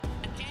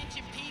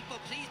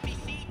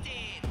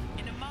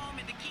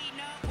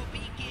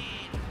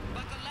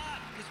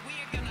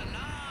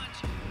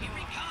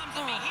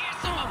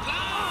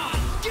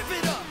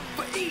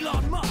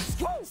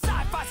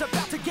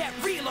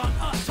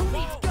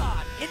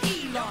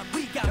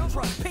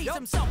pays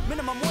himself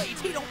minimum wage,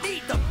 he don't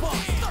need the bus.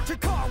 Start your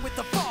car with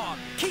the fog,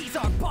 keys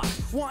are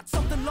bust. Want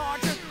something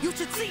larger? You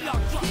should see our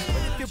truck.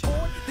 But if you're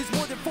bored, there's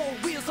more than 4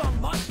 wheels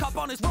on Musk. Hop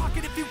on his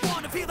rocket if you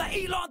want to feel the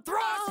Elon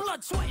thrust.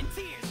 Blood, sweat, and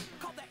tears.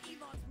 Call that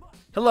Elon's Musk.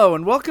 Hello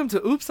and welcome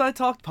to Oops, I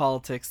Talked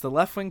Politics, the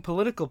left-wing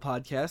political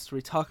podcast where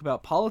we talk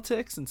about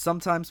politics and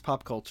sometimes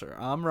pop culture.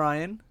 I'm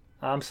Ryan.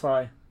 I'm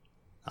Sly.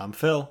 I'm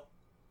Phil.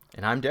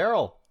 And I'm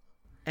Daryl.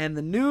 And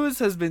the news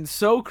has been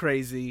so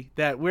crazy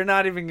that we're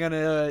not even going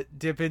to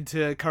dip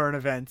into current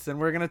events, and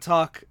we're going to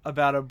talk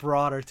about a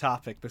broader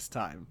topic this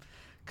time.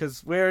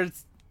 Because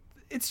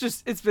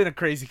it's been a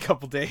crazy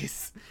couple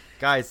days.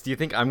 Guys, do you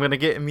think I'm going to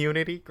get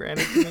immunity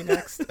granted to me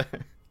next?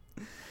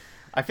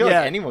 I feel like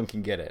anyone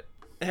can get it.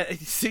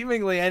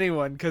 Seemingly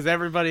anyone, because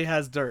everybody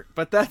has dirt.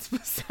 But that's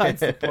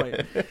besides the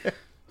point.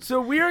 So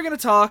we are going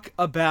to talk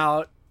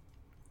about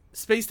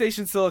Space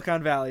Station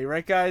Silicon Valley,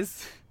 right,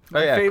 guys?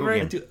 My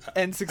favorite cool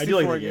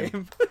N64 like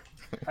game.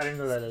 I didn't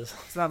know that is.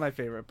 It's not my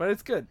favorite, but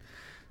it's good.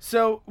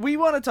 So we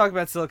want to talk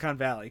about Silicon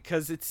Valley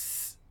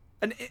because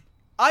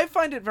I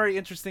find it very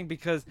interesting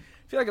because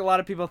I feel like a lot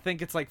of people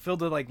think it's like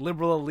filled with like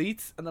liberal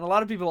elites, and then a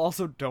lot of people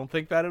also don't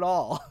think that at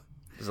all.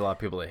 There's a lot of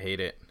people that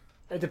hate it.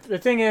 The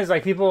thing is,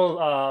 like, people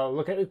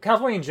look at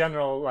California in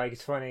general. Like,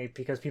 it's funny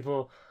because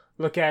people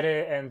look at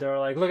it and they're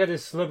like, "Look at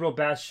this liberal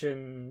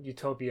bastion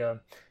utopia,"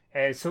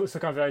 and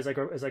Silicon Valley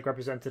is like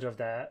representative of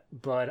that.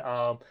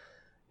 But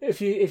if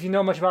you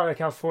know much about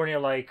California,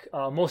 like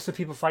most of the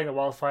people fighting the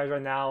wildfires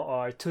right now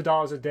are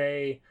 $2 a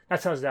day.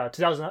 That sounds down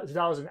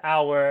 $2 an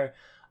hour.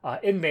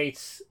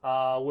 Inmates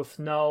with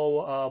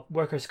no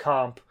workers'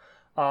 comp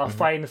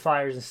fighting the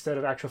fires instead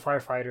of actual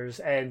firefighters,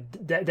 and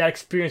that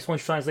experience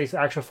won't translate to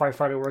actual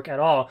firefighter work at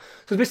all.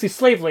 So it's basically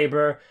slave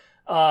labor.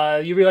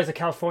 You realize that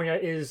California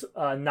is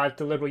not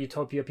the liberal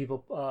utopia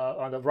people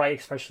on the right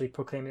especially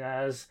proclaim it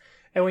as.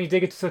 And when you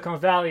dig into Silicon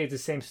Valley, it's the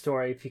same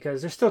story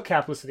because they're still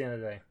capitalists at the end of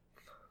the day.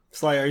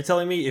 Sly, are you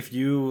telling me if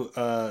you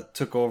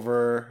took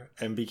over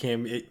and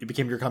became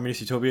your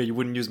communist utopia, you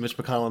wouldn't use Mitch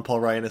McConnell and Paul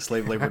Ryan as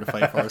slave labor to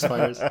fight forest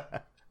fires?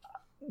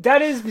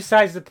 That is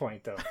besides the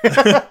point, though.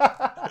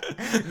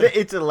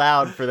 It's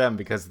allowed for them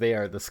because they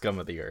are the scum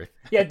of the earth.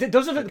 Yeah,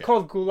 those are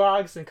called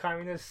gulags and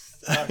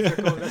communist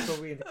circles. That's what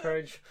we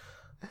encourage.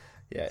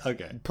 Yeah.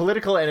 Okay.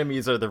 Political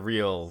enemies are the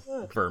real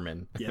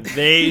vermin. Yeah,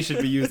 they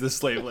should be used as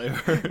slave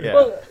labor. Yeah.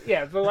 Well,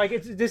 yeah, but like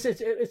it's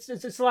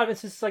a lot of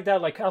instances like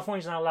that. Like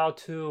California's not allowed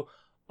to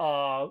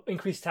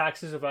increase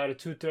taxes without a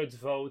 2/3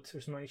 vote or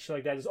something shit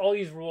like that. There's all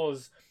these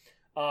rules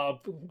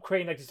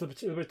creating like this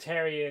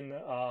libertarian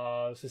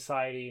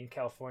society in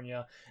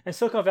California. And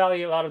Silicon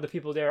Valley, a lot of the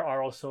people there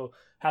are also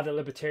have the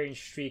libertarian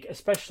streak,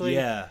 especially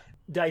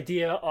the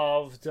idea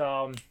of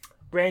the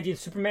Brandian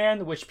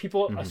Superman, which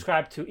people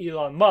ascribe to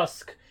Elon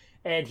Musk,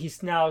 and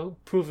he's now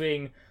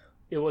proving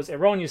it was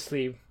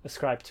erroneously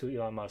ascribed to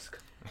Elon Musk.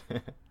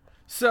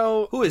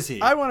 So, who is he?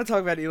 I want to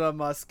talk about Elon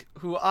Musk,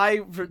 who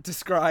I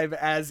describe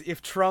as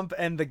if Trump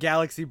and the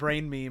Galaxy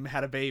Brain meme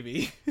had a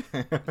baby.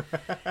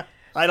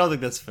 I don't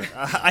think that's fair.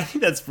 I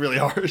think that's really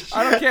harsh.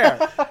 I don't care.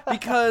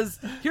 Because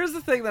here's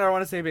the thing that I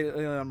want to say about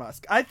Elon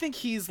Musk. I think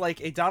he's like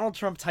a Donald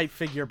Trump type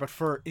figure, but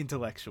for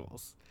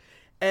intellectuals.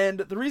 And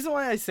the reason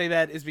why I say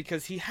that is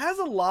because he has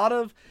a lot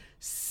of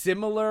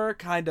similar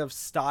kind of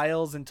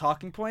styles and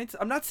talking points.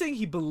 I'm not saying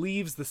he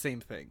believes the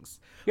same things.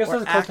 He also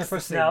has a cult of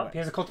personality. He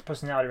has a cult of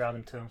personality around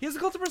him too. He has a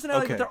cult of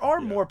personality, but there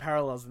are more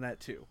parallels in that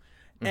too.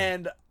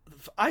 And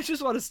I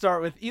just want to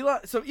start with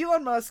Elon. So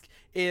Elon Musk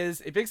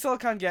is a big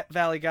Silicon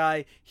Valley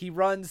guy. He's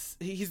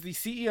the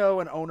CEO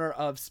and owner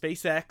of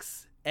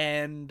SpaceX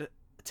and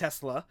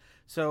Tesla.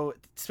 So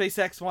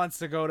SpaceX wants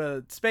to go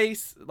to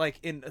space,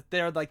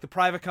 they're like the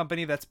private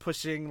company that's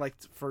pushing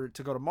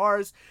to go to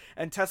Mars,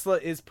 and Tesla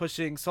is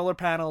pushing solar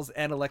panels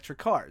and electric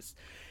cars.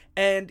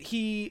 And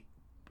he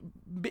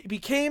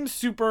became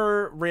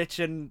super rich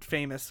and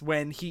famous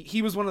when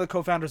he was one of the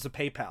co-founders of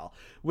PayPal,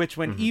 which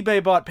when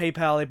eBay bought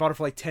PayPal, they bought it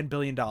for like $10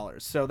 billion.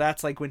 So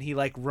that's like when he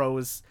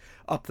rose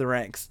up the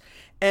ranks.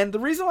 And the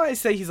reason why I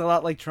say he's a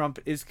lot like Trump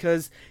is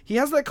because he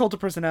has that cult of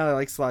personality,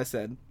 like Sly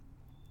said.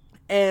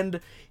 And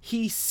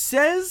he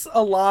says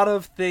a lot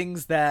of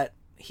things that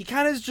he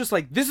kind of is just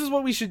like, this is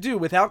what we should do,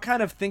 without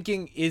kind of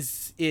thinking,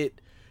 is it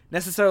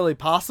necessarily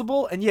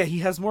possible? And yeah, he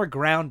has more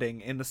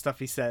grounding in the stuff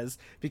he says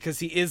because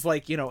he is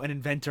an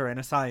inventor and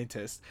a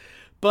scientist.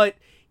 But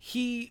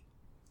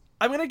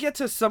I'm going to get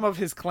to some of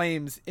his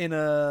claims in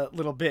a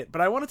little bit, but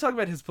I want to talk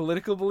about his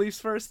political beliefs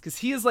first because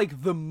he is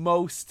the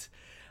most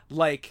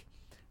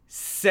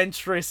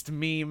centrist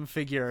meme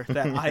figure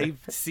that I've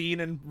seen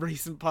in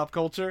recent pop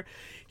culture.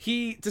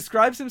 He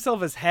describes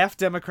himself as half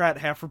Democrat,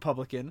 half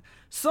Republican,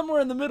 somewhere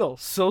in the middle,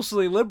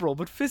 socially liberal,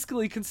 but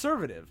fiscally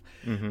conservative.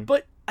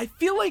 But I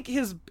feel like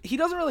he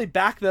doesn't really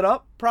back that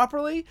up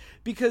properly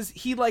because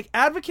he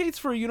advocates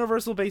for a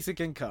universal basic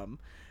income,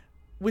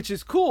 which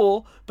is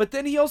cool, but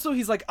then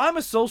he's like, I'm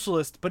a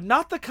socialist, but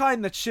not the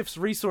kind that shifts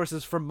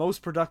resources from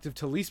most productive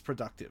to least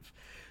productive.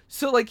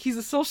 So, like, he's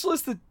a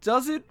socialist that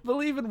doesn't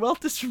believe in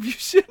wealth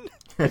distribution.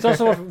 It's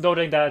also worth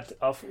noting that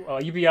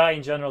UBI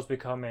in general is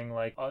becoming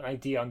like an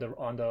idea on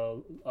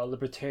the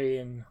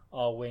libertarian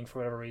wing for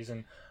whatever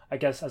reason. I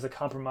guess as a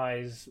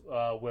compromise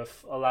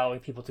with allowing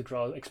people to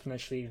grow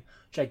exponentially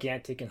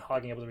gigantic and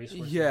hogging up the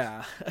resources.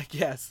 Yeah, I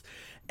guess.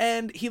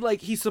 And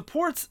he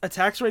supports a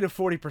tax rate of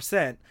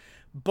 40%,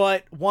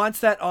 but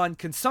wants that on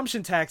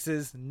consumption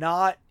taxes,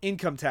 not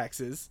income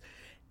taxes.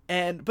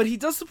 But he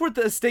does support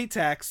the estate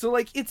tax, so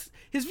like his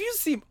views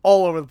seem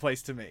all over the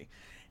place to me.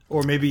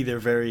 Or maybe they're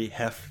very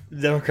half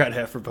Democrat,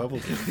 half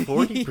Republican.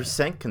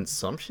 40%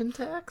 consumption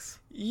tax?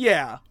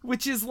 Yeah,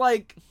 which is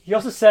like... He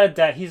also said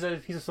that he's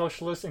a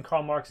socialist and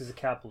Karl Marx is a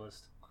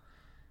capitalist.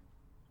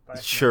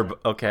 Sure,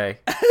 okay.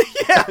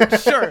 Yeah,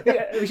 sure.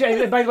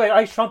 And by the way,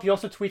 like Trump, he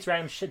also tweets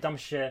random shit, dumb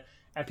shit,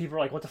 and people are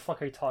like, what the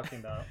fuck are you talking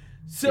about?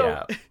 So...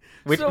 Yeah.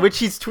 Which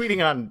he's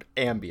tweeting on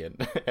Ambien,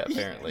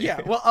 apparently.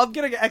 Yeah, well, I'm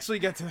going to actually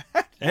get to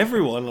that.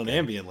 Everyone on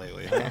Ambien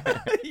lately.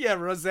 Yeah,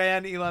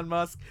 Roseanne, Elon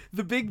Musk,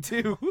 the big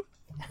two.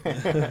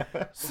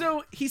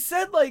 So he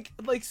said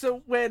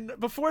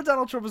before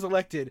Donald Trump was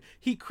elected,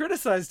 he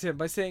criticized him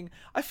by saying,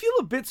 I feel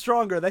a bit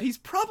stronger that he's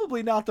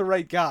probably not the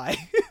right guy.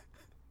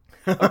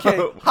 Okay,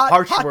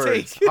 harsh hot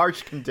words, take.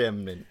 harsh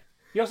condemnation.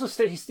 He also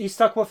he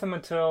stuck with him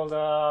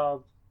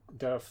until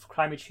the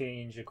climate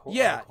change accord.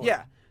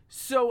 Yeah.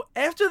 So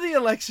after the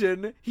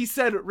election, he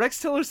said Rex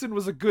Tillerson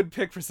was a good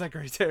pick for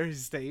Secretary of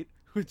State,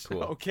 which,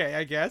 cool. Okay,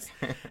 I guess.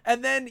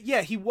 And then,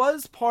 yeah, he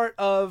was part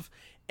of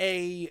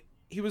a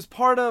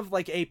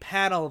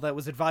panel that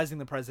was advising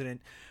the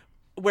president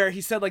where he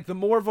said, like, the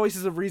more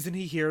voices of reason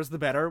he hears, the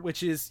better,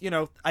 which is,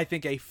 I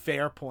think a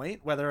fair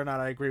point. Whether or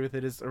not I agree with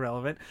it is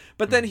irrelevant.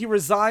 But then he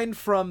resigned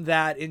from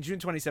that in June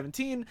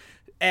 2017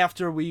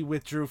 after we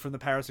withdrew from the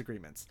Paris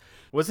agreements.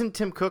 Wasn't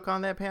Tim Cook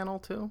on that panel,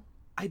 too?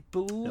 I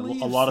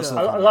believe a lot of so.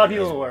 stuff. A lot of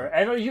people were.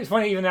 And it's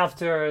funny, even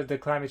after the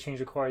climate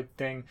change accord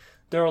thing,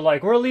 they were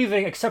like, we're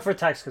leaving except for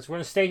tax cuts. We're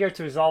going to stay here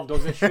to resolve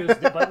those issues.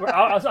 But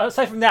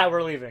aside from that,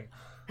 we're leaving.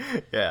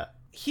 Yeah.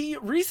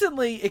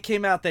 It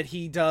came out that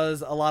he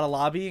does a lot of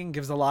lobbying,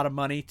 gives a lot of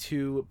money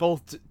to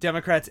both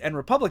Democrats and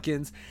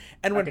Republicans,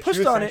 and when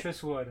pushed on it,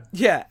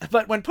 yeah,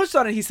 but when pushed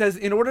on it, he says,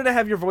 in order to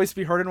have your voice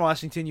be heard in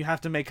Washington, you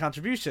have to make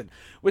contribution,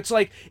 which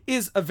like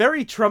is a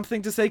very Trump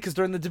thing to say, because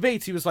during the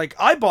debates he was like,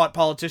 I bought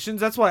politicians,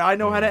 that's why I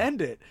know how to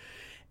end it,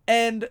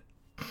 and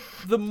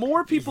the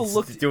more people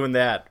He's doing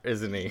that,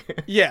 isn't he?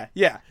 Yeah.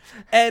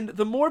 And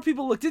the more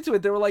people looked into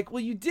it, they were like,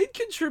 well, you did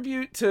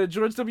contribute to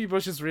George W.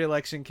 Bush's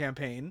re-election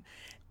campaign,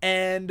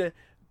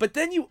 but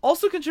then you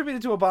also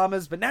contributed to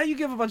Obama's, but now you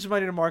give a bunch of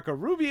money to Marco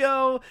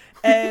Rubio,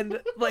 and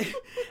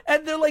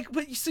and they're like,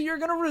 but so you're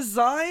going to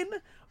resign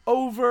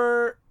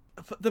over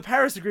the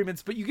Paris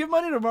agreements, but you give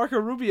money to Marco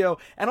Rubio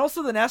and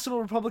also the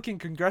National Republican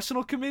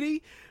Congressional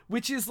Committee,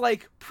 which is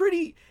like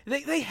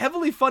they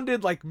heavily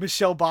funded like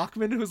Michelle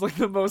Bachmann, who's like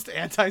the most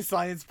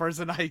anti-science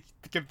person I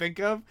can think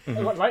of.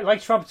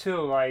 Like Trump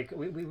too, like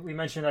we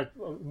mentioned that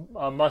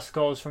Musk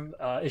goes from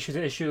issue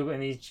to issue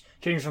and he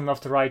changes from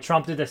left to right.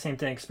 Trump did the same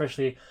thing,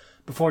 especially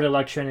before the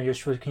election, and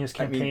he was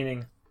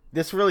campaigning.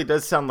 This really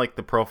does sound like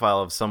the profile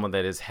of someone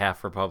that is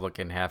half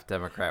Republican, half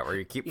Democrat, where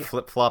you keep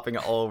flip-flopping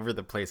all over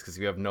the place because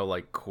you have no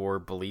like core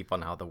belief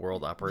on how the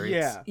world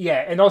operates.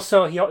 Yeah, and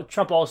also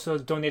Trump also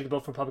donated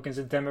both Republicans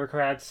and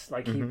Democrats.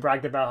 Like he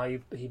bragged about how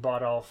he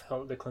bought off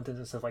the Clintons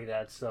and stuff like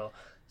that. So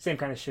same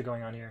kind of shit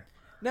going on here.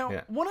 Now,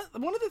 one of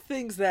the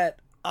things that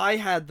I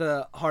had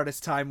the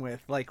hardest time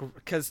with, like,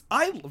 because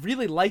I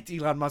really liked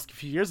Elon Musk a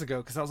few years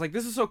ago, because I was like,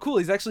 this is so cool.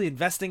 He's actually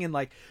investing in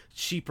like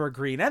cheaper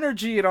green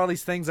energy and all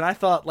these things, and I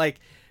thought like,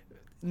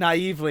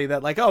 naively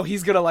that like, oh,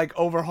 he's gonna like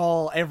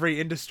overhaul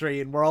every industry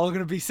and we're all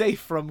gonna be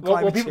safe from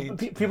climate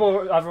change.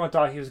 Everyone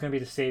thought he was gonna be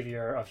the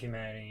savior of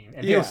humanity,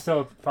 and people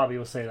still probably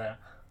will say that.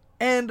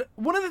 And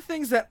one of the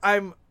things that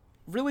I'm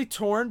really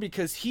torn,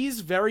 because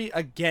he's very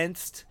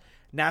against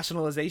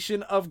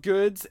nationalization of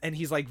goods and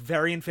he's like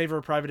very in favor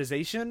of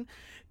privatization,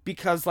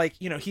 because like,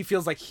 he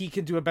feels like he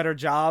can do a better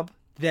job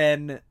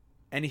than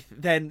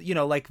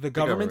like the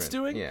government's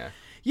doing.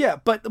 Yeah,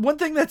 but one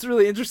thing that's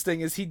really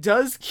interesting is he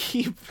does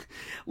keep,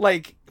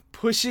 like,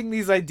 pushing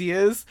these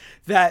ideas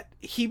that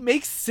he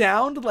makes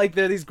sound like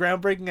they're these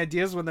groundbreaking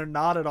ideas when they're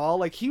not at all.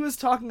 Like, he was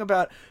talking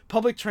about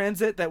public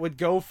transit that would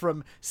go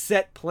from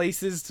set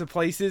places to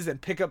places and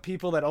pick up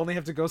people that only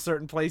have to go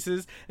certain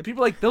places. And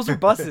people are like, those are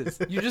buses.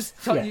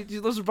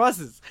 Those are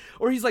buses.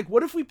 Or he's like,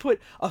 what if we put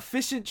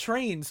efficient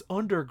trains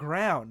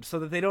underground so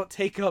that they don't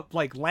take up,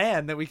 like,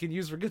 land that we can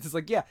use for goods? It's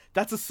like, yeah,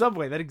 that's a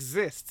subway that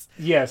exists.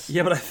 Yes.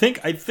 Yeah, but I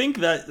think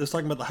that it's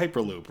talking about the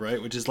Hyperloop, right?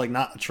 Which is, like,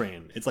 not a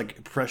train. It's,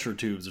 like, pressure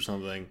tubes or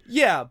something.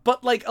 Yeah,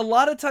 but, like, a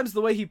lot of times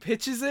the way he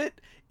pitches it,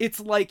 it's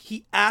like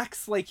he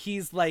acts like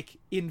he's like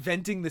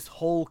inventing this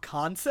whole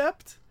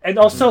concept, and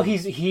also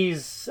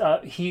he's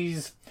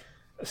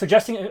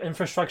suggesting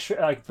infrastructure,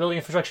 like building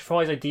infrastructure for all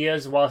his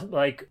ideas, while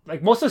like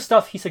most of the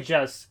stuff he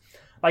suggests,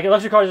 like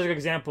electric cars is a good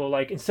example.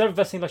 Like, instead of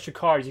investing in electric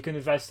cars, you can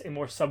invest in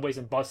more subways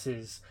and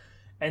buses,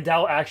 and that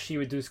will actually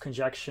reduce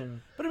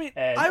congestion. But I mean,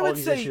 I would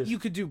say you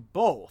could do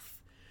both.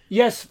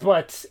 Yes,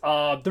 but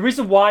the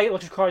reason why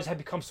electric cars have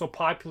become so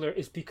popular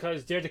is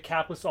because they're the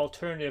capitalist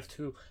alternative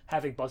to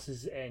having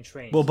buses and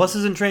trains. Well,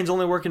 buses and trains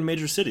only work in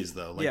major cities,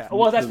 though. Like, Yeah.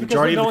 Well, that's the because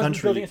majority no of the one's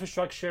country. building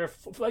infrastructure.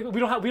 Like we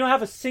don't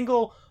have a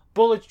single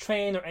bullet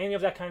train or any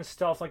of that kind of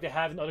stuff like they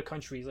have in other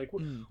countries. Like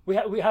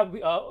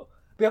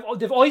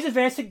they've always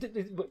advanced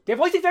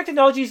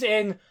technologies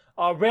in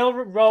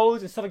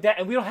railroads and stuff like that,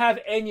 and we don't have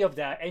any of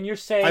that. And you're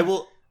saying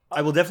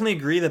I will definitely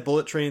agree that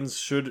bullet trains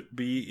should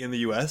be in the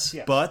U.S.,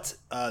 but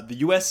the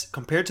U.S.,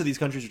 compared to these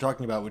countries you're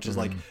talking about, which is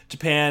like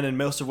Japan and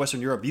most of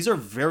Western Europe, these are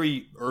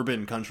very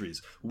urban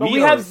countries. But we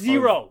have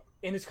zero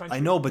in this country. I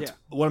know, but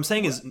what I'm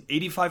saying is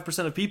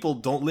 85% of people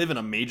don't live in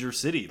a major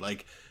city.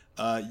 Like,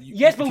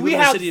 yes, but we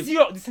have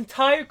zero. This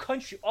entire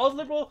country, all the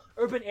liberal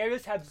urban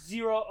areas have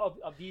zero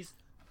of these.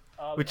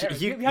 Which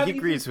he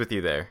agrees with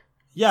you there.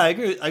 Yeah, I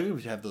agree. We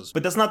should have those,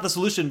 but that's not the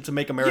solution to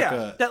make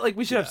America. Yeah, that like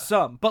we should have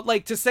some, but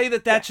like to say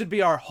that should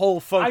be our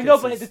whole focus. I know,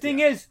 but the thing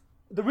is,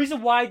 the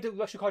reason why the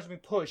electric cars are being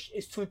pushed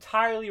is to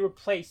entirely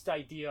replace the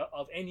idea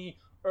of any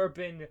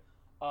urban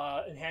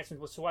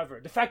enhancement whatsoever.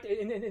 The fact,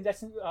 and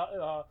that's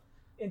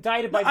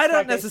indicted by. I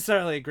don't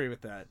necessarily agree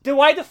with that. Then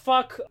why the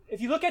fuck?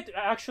 If you look at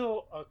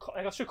actual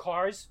electric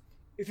cars,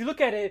 if you look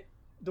at it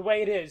the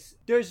way it is,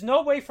 there's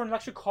no way for an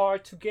electric car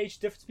to gauge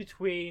the difference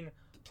between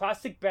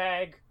plastic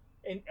bag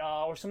and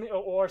or some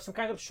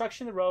kind of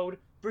obstruction in the road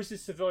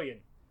versus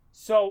civilian.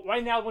 So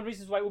right now, one of the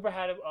reasons why Uber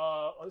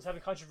is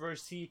having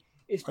controversy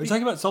is. Are you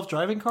talking about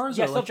self-driving cars?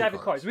 Yeah, or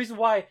self-driving cars. The reason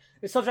why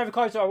the self-driving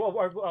cars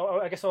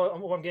are I guess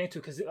what I'm getting to,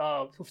 because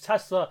with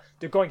Tesla,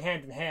 they're going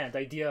hand in hand. The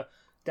idea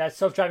that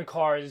self-driving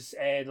cars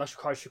and electric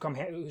cars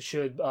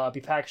should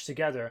be packaged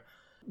together.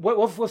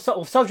 With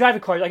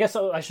self-driving cars, I guess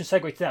I should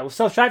segue to that. With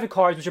self-driving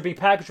cars, which are being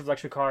packaged with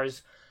electric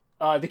cars,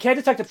 they can't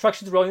detect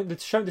obstructions in the road. They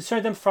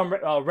discern them from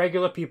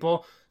regular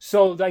people.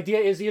 So the idea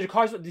is these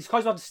cars will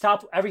have to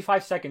stop every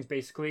 5 seconds,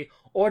 basically,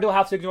 or they'll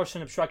have to ignore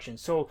certain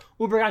obstructions. So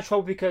Uber got in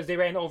trouble because they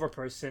ran over a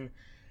person.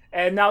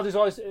 And now there's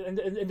always and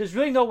there's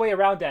really no way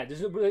around that.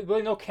 There's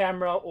really no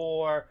camera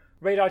or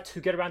radar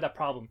to get around that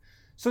problem.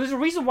 So there's a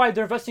reason why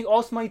they're investing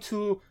all this money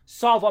to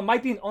solve what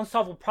might be an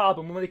unsolvable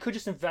problem when they could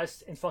just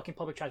invest in fucking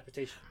public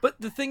transportation. But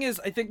the thing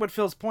is, I think what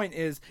Phil's point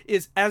is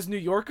as New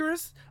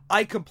Yorkers,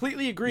 I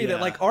completely agree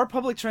that like our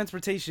public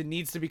transportation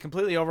needs to be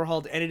completely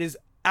overhauled, and it is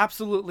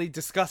absolutely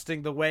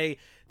disgusting the way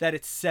that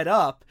it's set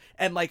up.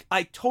 And like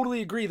I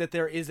totally agree that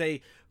there is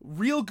a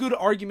real good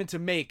argument to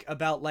make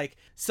about like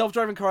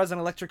self-driving cars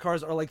and electric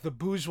cars are like the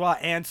bourgeois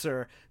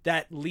answer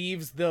that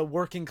leaves the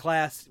working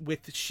class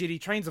with shitty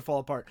trains that fall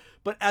apart.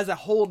 But as a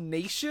whole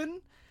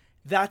nation,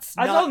 that's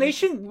as a whole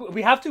nation,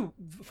 we have to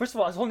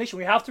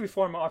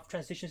reform our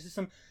transportation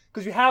system,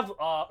 because we have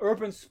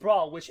urban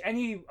sprawl, which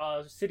any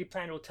city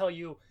planner will tell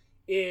you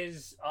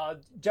is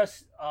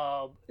just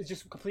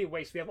complete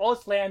waste. We have all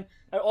this land,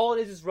 and all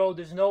it is road.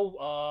 There's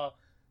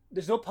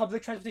no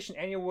public transportation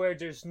anywhere.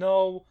 There's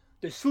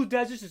food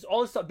deserts. There's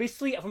all this stuff.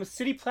 Basically, from a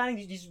city planning,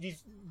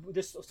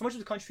 so much of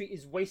the country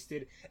is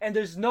wasted, and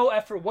there's no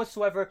effort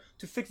whatsoever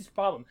to fix this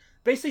problem.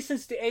 Basically,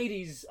 since the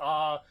 80s,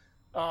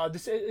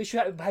 this issue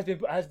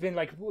has been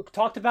like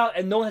talked about,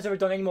 and no one has ever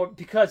done anymore,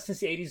 because since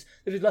the 80s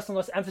there's been less and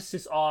less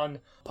emphasis on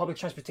public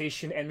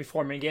transportation and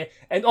reforming it,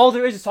 and all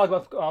there is talk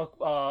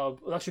about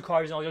electric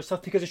cars and all the other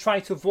stuff, because they're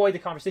trying to avoid the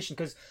conversation,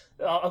 because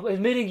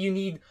admitting you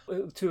need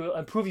to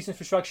improve these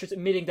infrastructures,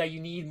 admitting that you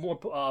need more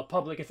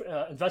public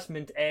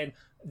investment, and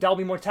that'll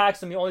be more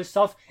tax, all this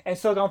stuff, and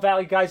Silicon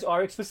Valley guys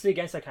are explicitly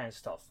against that kind of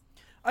stuff.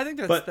 I think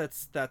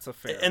that's a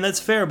fair, and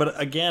that's fair,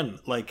 but again,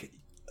 like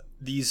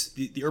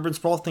the urban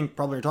sprawl thing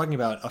probably you're talking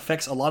about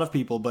affects a lot of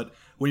people, but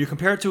when you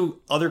compare it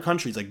to other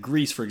countries like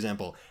Greece, for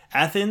example,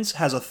 Athens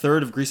has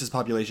 1/3 of Greece's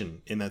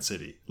population in that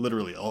city,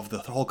 literally of the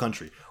whole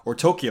country, or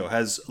Tokyo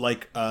has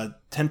like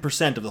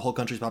 10% of the whole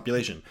country's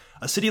population.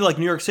 A city like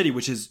New York City,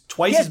 which is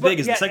twice as big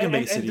as the second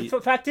biggest city.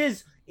 The fact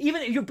is,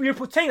 even you're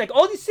saying like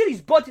all these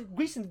cities, but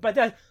Greece, but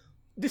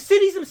the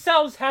cities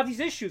themselves have these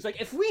issues. Like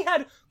if we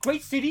had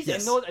great cities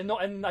and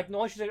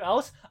no issues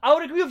else, I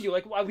would agree with you.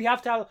 Like we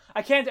have to have.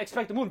 I can't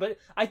expect the moon, but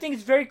I think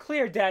it's very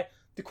clear that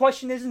the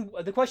question isn't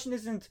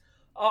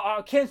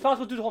can it's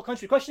possible to do the whole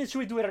country. The question is, should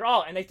we do it at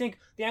all? And I think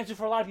the answer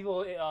for a lot of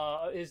people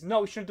is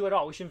no. We shouldn't do it at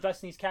all. We should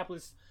invest in these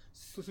capitalist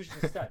solutions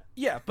instead.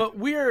 Yeah, but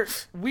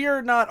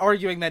we're not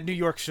arguing that New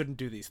York shouldn't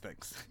do these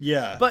things.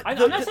 Yeah, but I'm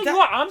not saying you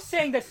are. I'm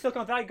saying that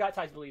Silicon Valley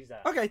guys believes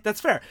that. Okay, that's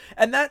fair.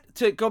 And that,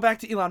 to go back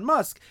to Elon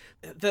Musk,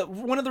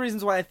 one of the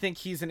reasons why I think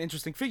he's an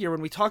interesting figure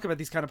when we talk about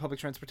these kind of public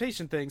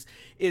transportation things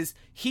is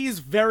he's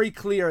very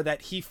clear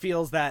that he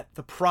feels that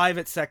the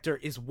private sector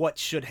is what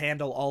should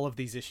handle all of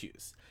these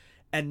issues,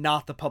 and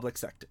not the public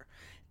sector.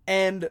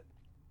 And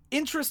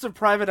interest of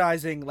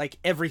privatizing like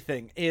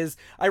everything is,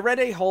 I read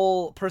a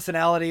whole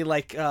personality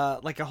like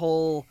a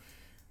whole,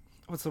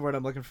 what's the word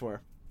I'm looking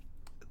for?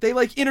 They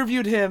like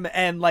interviewed him,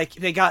 and like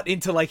they got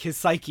into like his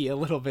psyche a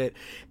little bit,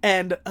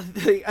 and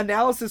the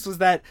analysis was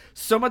that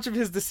so much of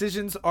his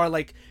decisions are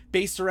like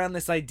based around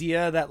this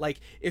idea that like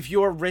if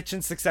you're rich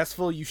and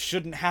successful, you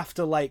shouldn't have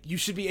to like, you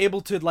should be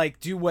able to like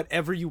do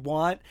whatever you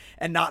want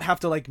and not have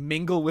to like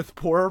mingle with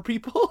poorer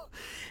people.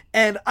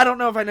 And I don't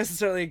know if I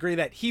necessarily agree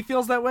that he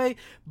feels that way,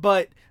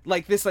 but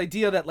like this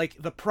idea that like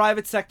the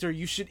private sector,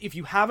 you should, if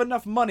you have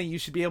enough money, you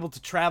should be able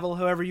to travel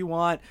however you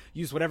want,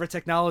 use whatever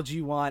technology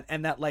you want,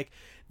 and that like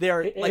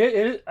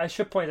I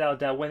should point out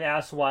that when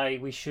asked why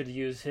we should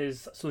use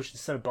his solution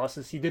instead of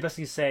buses, he did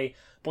basically say,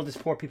 "Well, there's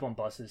poor people on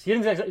buses." He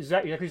didn't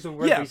exactly use the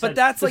word. Yeah, but, but said,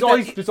 that's there's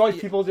like there's all these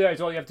people there. It's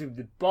all you have to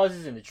do. The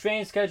buses and the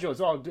train schedule.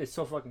 It's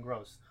so fucking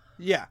gross.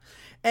 Yeah.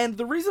 And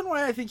the reason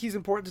why I think he's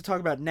important to talk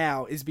about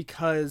now is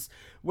because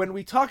when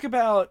we talk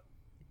about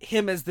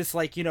him as this,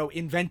 like, you know,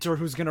 inventor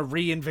who's going to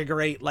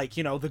reinvigorate, like,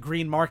 you know, the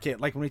green market,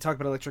 like when we talk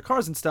about electric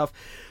cars and stuff,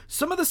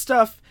 some of the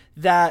stuff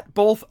that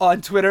both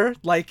on Twitter,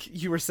 like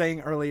you were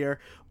saying earlier,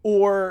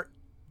 or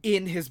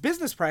in his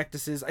business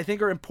practices, I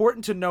think are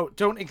important to note,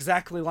 don't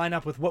exactly line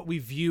up with what we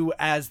view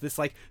as this,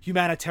 like,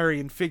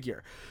 humanitarian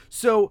figure.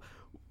 So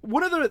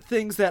one of the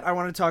things that I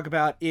want to talk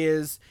about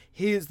is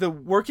the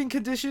working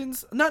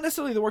conditions, not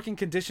necessarily the working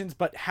conditions,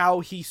 but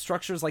how he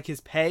structures like his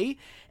pay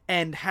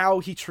and how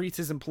he treats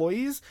his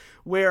employees,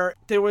 where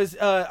there was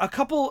a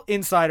couple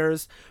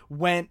insiders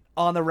went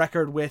on the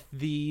record with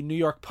the New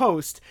York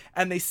Post,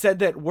 and they said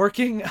that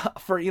working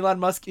for Elon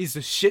Musk is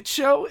a shit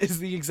show, is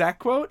the exact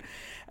quote.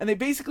 And they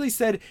basically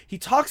said he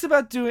talks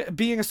about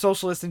being a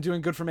socialist and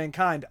doing good for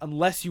mankind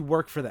unless you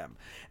work for them.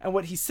 And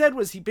what he said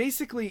was he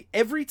basically,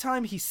 every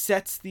time he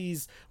sets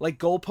these like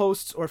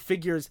goalposts or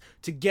figures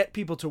to get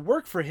people to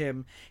work for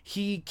him,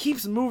 he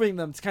keeps moving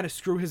them to kind of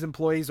screw his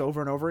employees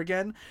over and over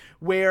again,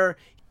 where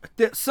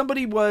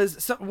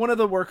one of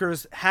the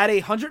workers had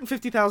a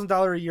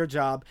 $150,000 a year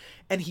job,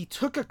 and he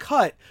took a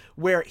cut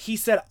where he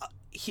said,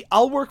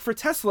 I'll work for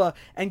Tesla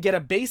and get a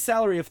base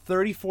salary of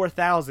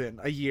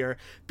 $34,000 a year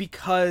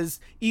because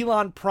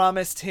Elon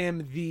promised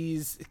him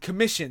these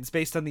commissions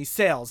based on these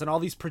sales and all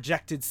these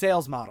projected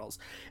sales models.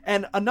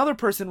 And another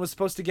person was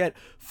supposed to get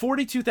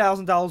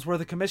 $42,000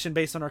 worth of commission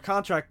based on our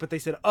contract, but they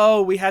said,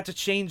 oh, we had to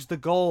change the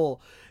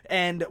goal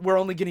and we're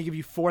only going to give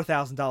you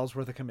 $4,000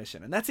 worth of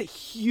commission. And that's a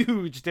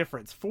huge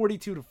difference,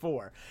 42 to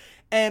 4.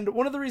 And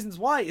one of the reasons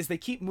why is they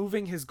keep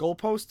moving his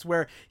goalposts,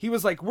 where he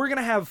was like, we're going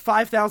to have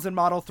 5,000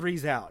 Model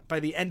 3s out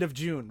by the end of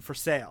June for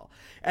sale.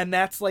 And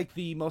that's like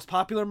the most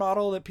popular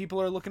model that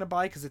people are looking to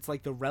buy because it's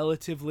like the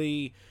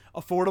relatively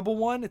affordable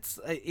one. It's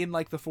in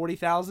like the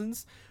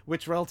 40,000s,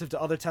 which relative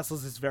to other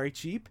Teslas is very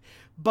cheap.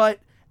 But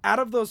out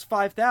of those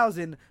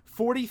 5,000,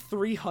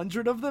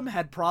 4,300 of them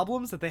had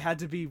problems that they had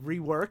to be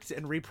reworked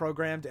and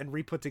reprogrammed and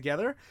re-put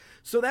together.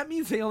 So that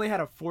means they only had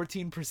a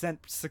 14%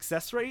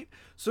 success rate.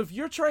 So if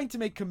you're trying to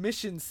make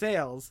commission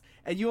sales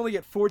and you only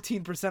get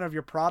 14% of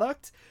your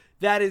product,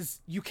 that is,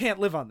 you can't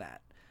live on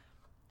that.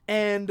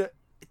 And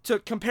to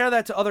compare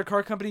that to other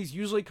car companies,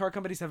 usually car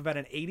companies have about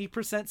an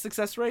 80%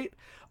 success rate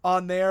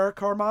on their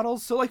car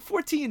models. So like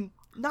 14,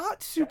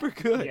 not super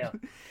good. Yeah.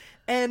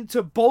 And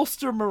to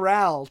bolster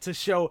morale, to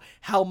show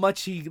how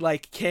much he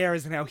like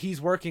cares and how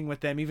he's working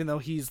with them, even though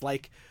he's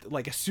like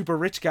a super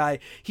rich guy,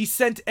 he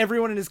sent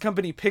everyone in his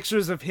company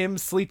pictures of him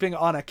sleeping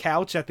on a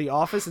couch at the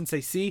office and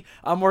say, see,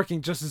 I'm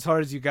working just as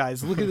hard as you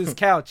guys. Look at this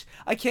couch.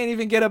 I can't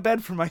even get a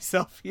bed for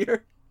myself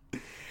here.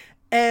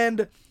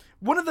 And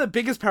one of the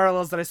biggest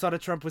parallels that I saw to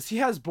Trump was he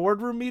has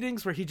boardroom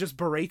meetings where he just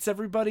berates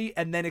everybody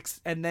and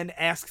then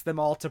asks them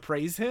all to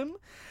praise him.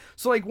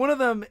 So like one of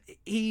them,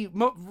 he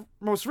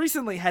most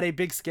recently had a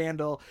big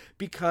scandal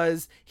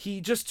because he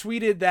just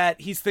tweeted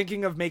that he's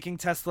thinking of making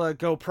Tesla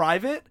go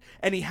private,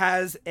 and he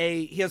has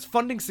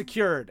funding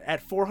secured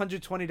at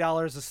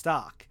 $420 a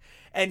stock.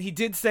 And he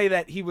did say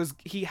that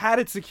he had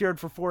it secured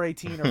for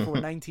 $418 or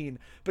 $419,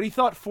 but he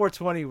thought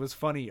 $420 was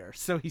funnier,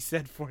 so he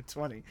said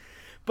 $420.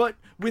 But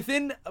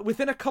within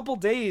a couple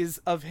days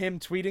of him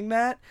tweeting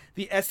that,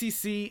 the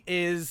SEC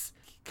is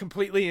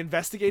completely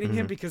investigating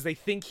him because they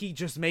think he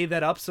just made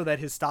that up so that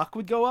his stock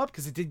would go up,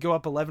 because it did go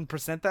up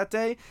 11% that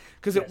day,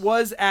 because it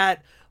was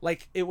at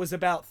it was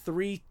about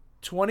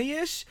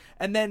 320-ish,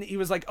 and then he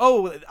was like,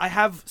 oh,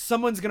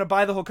 someone's gonna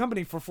buy the whole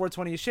company for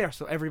 $420 a share,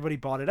 so everybody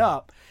bought it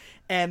up.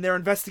 And they're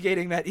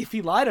investigating that if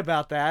he lied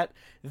about that,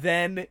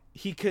 then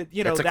he could,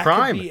 that's that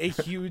crime. could be a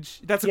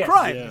huge. That's a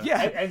crime.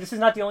 Yeah. And this is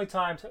not the only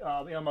time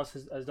Elon Musk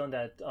has done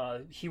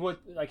that. He would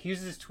he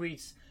uses his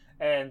tweets,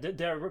 and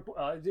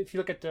if you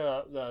look at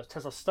the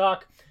Tesla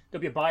stock,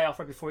 there'll be a buyout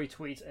right before he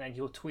tweets, and then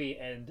he'll tweet,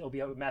 and there'll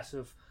be a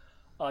massive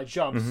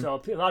jump.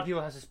 So a lot of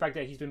people have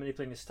suspected that he's been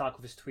manipulating the stock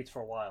with his tweets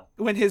for a while.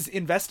 When his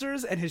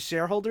investors and his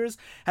shareholders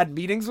had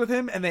meetings with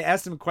him and they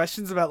asked him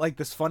questions about like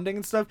this funding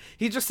and stuff,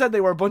 he just said they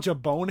were a bunch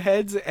of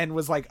boneheads and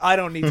was like, I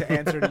don't need to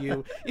answer to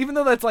you. Even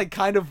though that's like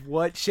kind of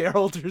what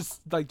shareholders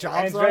like jobs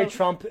and it's are. very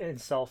Trump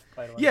himself,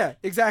 by the way. Yeah,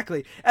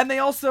 exactly. And they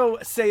also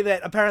say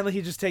that apparently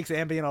he just takes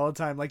Ambien all the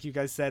time, like you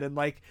guys said, and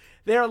like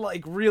they're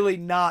like really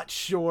not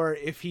sure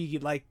if he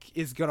like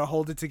is gonna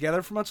hold it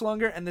together for much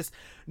longer. And this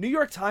New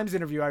York Times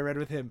interview I read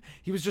with him,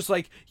 he he was just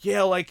like,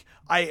 yeah, like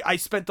I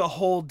spent the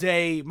whole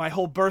day, my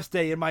whole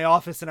birthday in my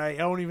office, and I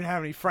don't even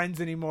have any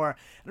friends anymore.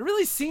 And it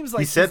really seems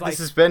like he said this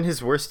has been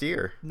his worst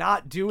year.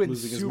 Not doing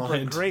Losing his super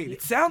mind. great.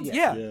 It sounds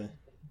yeah.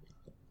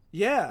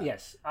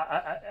 Yes,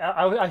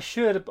 I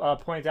should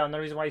point out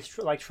another reason why he's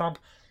like Trump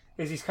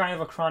is he's kind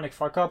of a chronic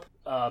fuck up.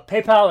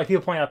 PayPal, like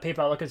people point out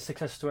PayPal, look at the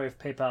success story of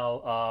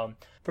PayPal.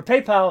 For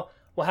PayPal,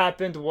 what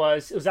happened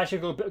was it was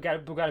actually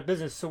got out of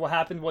business. So what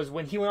happened was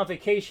when he went on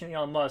vacation,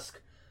 Elon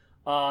Musk,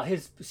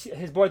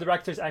 his board of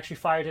directors actually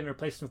fired him and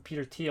replaced him with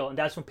Peter Thiel, and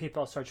that's when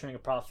PayPal started turning a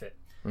profit.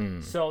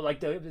 So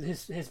like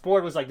his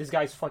board was like, this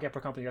guy's a fucking up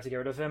our company, you have to get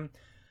rid of him.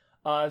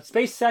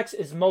 SpaceX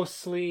is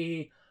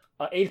mostly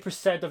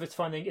 80% of its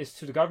funding is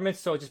to the government,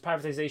 so it's just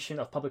privatization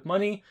of public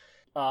money.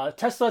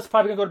 Tesla's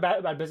probably gonna go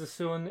to bad business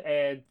soon,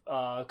 and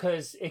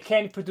because it's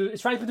trying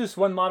to produce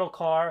one model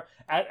car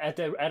at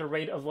a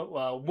rate of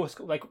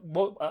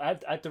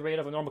at the rate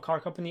of a normal car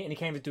company, and it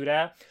can't even do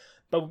that.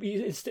 But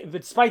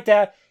despite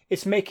that,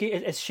 it's making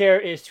its share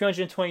is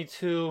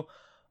 322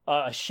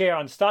 a share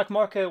on the stock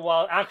market,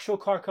 while actual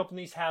car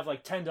companies have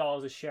like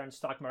 $10 a share on the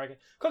stock market.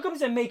 Car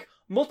companies that make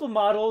multiple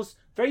models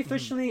very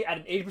efficiently at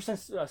an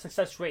 80%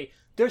 success rate,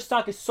 their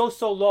stock is so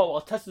low,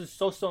 while Tesla is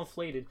so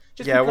inflated.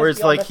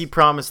 Whereas like he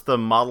promised the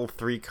Model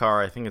 3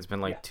 car, I think it's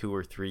been like 2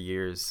 or 3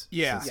 years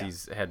since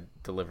he's had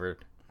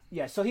delivered.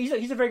 Yeah, so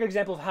he's a very good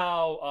example of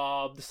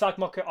how the stock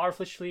market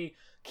artificially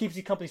keeps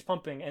these companies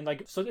pumping. And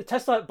like, so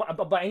Tesla,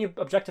 by any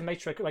objective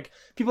metric, like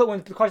people,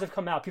 when the cars have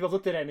come out, people have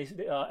looked at it,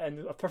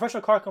 and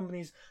professional car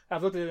companies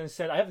have looked at it and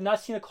said, I have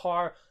not seen a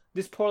car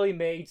this poorly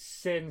made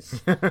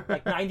since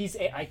like 90s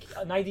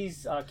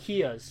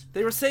Kias.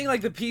 They were saying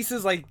like the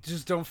pieces like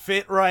just don't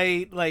fit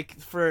right, like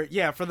for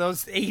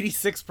those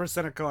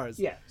 86% of cars.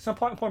 Yeah, some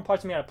important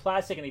parts are made out of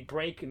plastic and they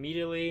break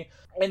immediately.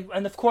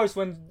 And of course,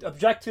 when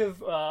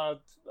objective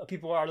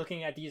people are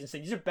looking at these and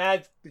saying these are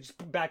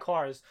bad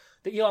cars,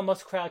 the Elon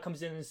Musk crowd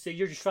comes in and say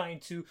you're just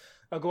trying to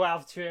go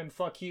after him,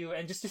 fuck you,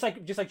 and just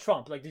like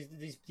Trump, like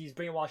these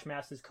brainwashed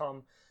masses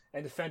come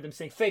and defend him,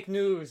 saying fake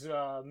news,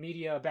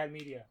 media, bad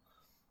media.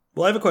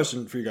 Well, I have a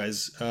question for you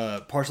guys,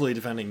 partially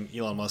defending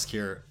Elon Musk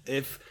here.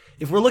 If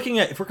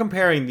we're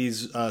comparing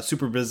these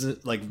super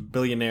business, like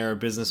billionaire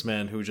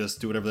businessmen who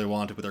just do whatever they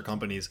want with their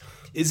companies,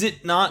 is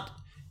it not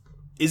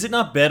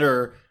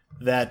better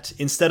that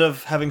instead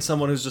of having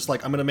someone who's just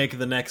like, I'm going to make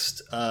the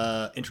next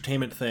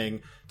entertainment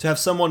thing, to have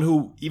someone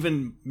who,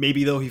 even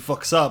maybe though he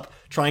fucks up,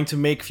 trying to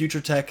make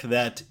future tech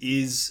that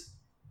is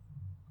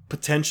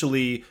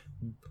potentially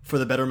for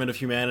the betterment of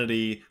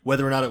humanity,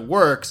 whether or not it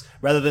works,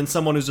 rather than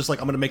someone who's just like,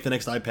 I'm going to make the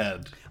next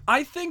iPad.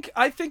 I think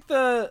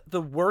the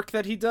work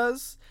that he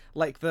does,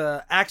 like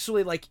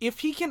if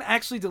he can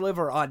actually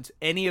deliver on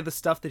any of the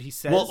stuff that he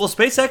says. Well,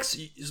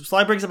 SpaceX,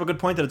 Sly brings up a good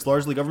point that it's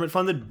largely government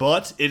funded,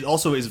 but it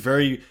also is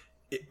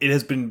it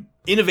has been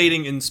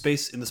innovating in the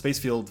space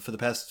field for the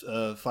past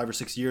 5 or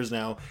 6 years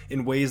now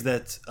in ways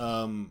that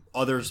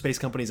other space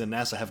companies and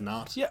NASA have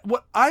not. Yeah,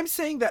 what I'm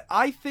saying that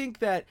I think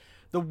that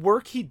the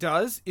work he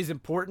does is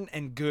important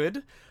and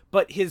good,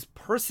 but his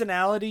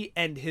personality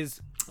and his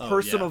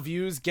personal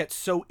views get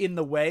so in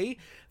the way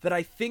that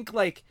I think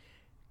like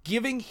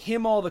giving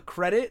him all the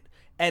credit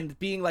and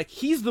being like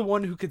he's the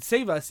one who could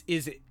save us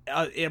is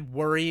a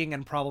worrying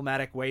and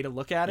problematic way to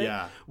look at it.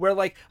 Yeah. Where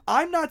like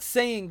I'm not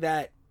saying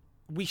that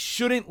we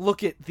shouldn't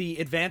look at the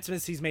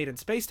advancements he's made in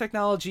space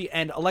technology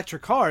and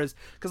electric cars,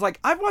 because like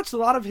I've watched a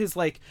lot of his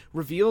like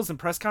reveals and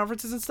press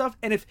conferences and stuff,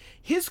 and if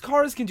his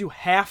cars can do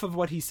half of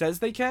what he says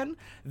they can,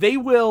 they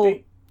will.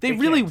 They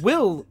really can't.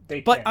 will.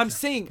 They but can't.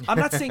 I'm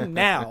not saying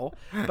now,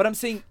 but I'm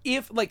saying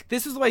if like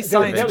this is the way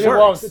science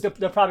works. works.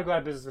 They'll probably go out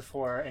of business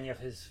before any of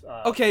his.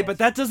 Okay, but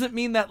that doesn't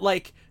mean that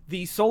like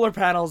the solar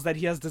panels that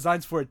he has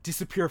designs for it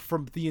disappear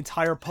from the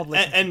entire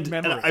public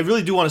memory. And I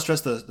really do want to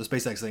stress the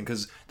SpaceX thing,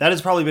 because that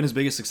has probably been his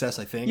biggest success,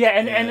 I think. Yeah,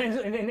 and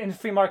in the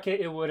free market,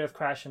 it would have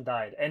crashed and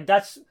died, and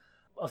that's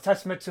a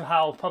testament to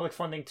how public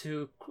funding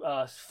to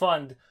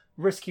fund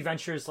risky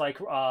ventures like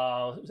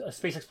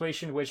space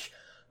exploration, which.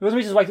 One of the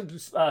reasons why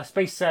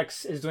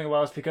SpaceX is doing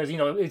well is because,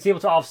 it's able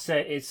to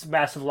offset its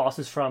massive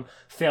losses from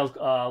failed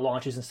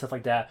launches and stuff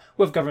like that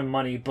with government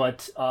money.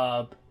 But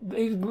Elon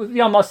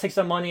Musk takes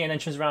that money and then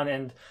turns around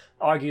and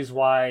argues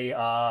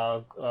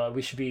why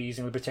we should be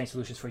using libertarian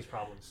solutions for these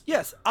problems.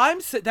 Yes,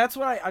 that's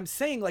what I'm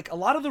saying. Like, a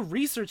lot of the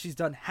research he's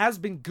done has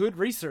been good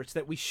research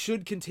that we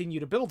should continue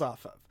to build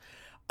off of.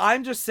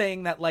 I'm just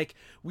saying that, like,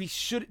 we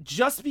should,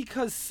 just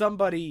because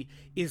somebody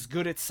is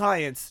good at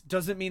science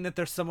doesn't mean that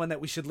there's someone that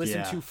we should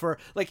listen to for,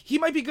 like, he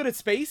might be good at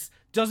space,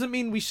 doesn't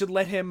mean we should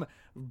let him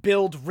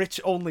build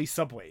rich-only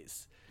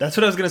subways. That's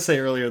what I was going to say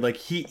earlier. Like,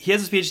 he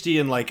has his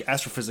PhD in, like,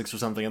 astrophysics or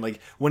something, and, like,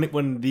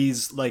 when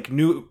these, like,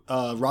 new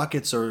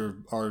rockets are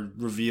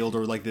revealed,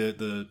 or, like,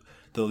 the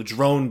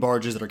drone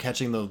barges that are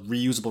catching the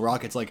reusable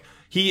rockets, like,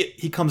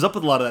 he comes up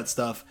with a lot of that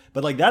stuff,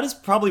 but like that is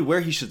probably where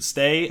he should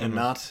stay and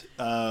not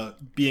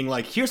being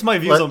like, here's my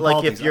views on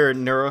politics. Like if you're a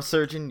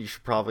neurosurgeon, you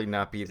should probably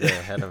not be the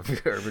head of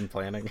urban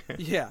planning.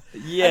 Yeah.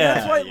 Yeah. And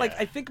that's why like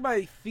I think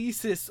my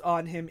thesis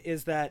on him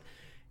is that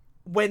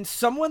when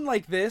someone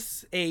like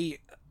this, I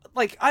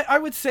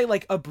would say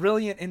like a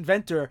brilliant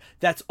inventor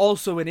that's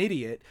also an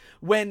idiot,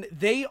 when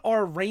they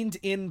are reined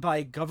in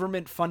by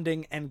government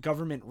funding and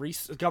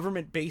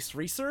government-based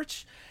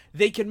research,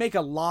 they can make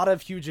a lot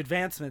of huge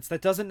advancements.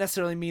 That doesn't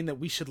necessarily mean that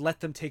we should let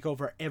them take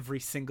over every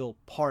single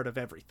part of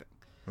everything.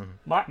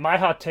 My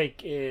hot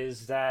take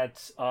is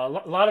that a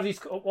lot of these,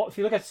 if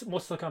you look at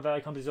most Silicon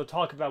Valley companies, they'll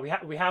talk about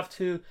we have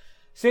to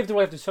save the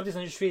way of some of these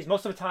industries.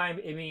 Most of the time,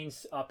 it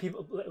means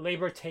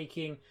labor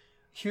taking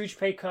huge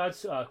pay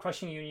cuts,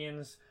 crushing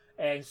unions,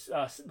 and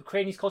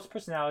creating these cults of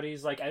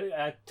personalities. Like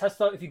at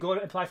Tesla, if you go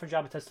to apply for a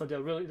job at Tesla,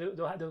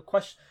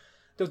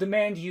 they'll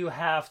demand you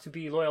have to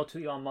be loyal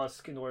to Elon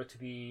Musk in order to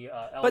be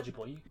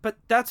eligible. But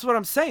that's what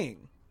I'm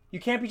saying. You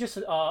can't be just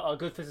a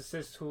good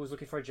physicist who's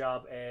looking for a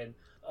job, and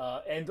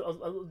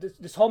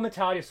this whole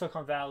mentality of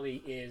Silicon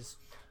Valley is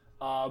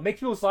make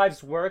people's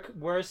lives work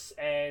worse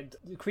and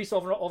increase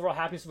overall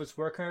happiness of its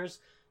workers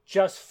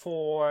just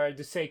for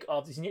the sake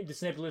of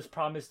this nebulous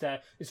promise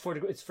that it's for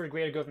the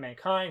greater good of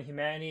mankind,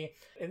 humanity.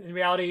 In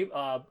reality,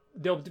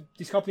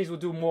 these companies will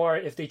do more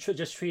if they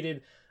just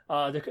treated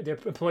their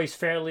employees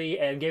fairly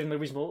and gave them a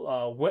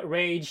reasonable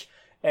wage.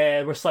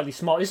 And we're slightly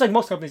small. It's like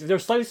most companies. If they're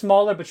slightly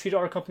smaller, but treated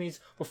our companies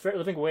with fair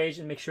living wage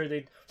and make sure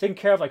they're taking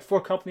care of like four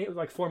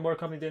more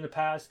companies in the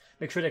past,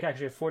 make sure they can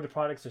actually afford the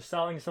products they're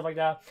selling and stuff like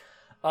that,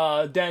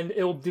 then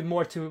it will do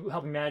more to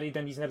help humanity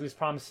than these nebulous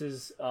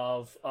promises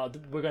of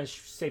we're going to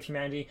save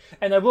humanity.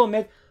 And I will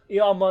admit,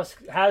 Elon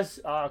Musk has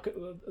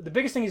the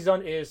biggest thing he's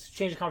done is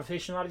change the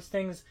conversation on a lot of these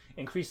things,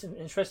 increase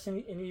interest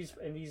in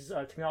these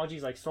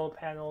technologies like solar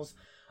panels.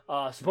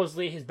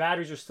 Supposedly his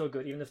batteries are still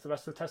good, even if the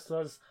rest of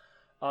Tesla's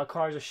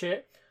cars are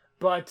shit,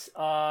 but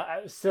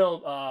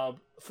still,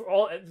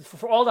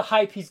 for all the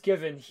hype he's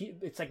given,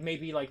 it's like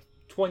maybe like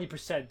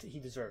 20% he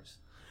deserves.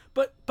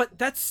 But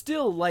that's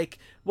still like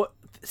what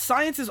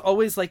science is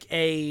always like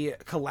a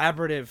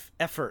collaborative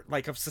effort,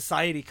 like of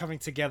society coming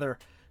together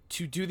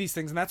to do these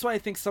things, and that's why I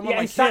think someone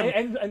like him.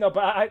 And no,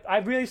 but I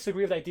really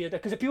disagree with the idea that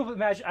because if people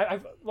imagine,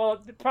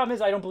 well, the problem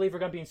is I don't believe we're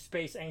gonna be in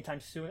space anytime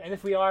soon, and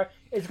if we are,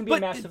 it's gonna be a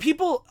massive.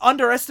 People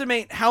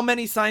underestimate how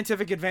many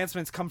scientific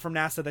advancements come from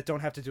NASA that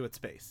don't have to do with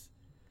space.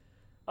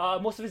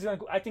 Most of it's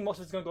I think most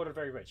of it's gonna go to the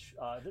very rich.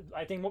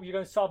 I think you're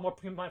gonna solve more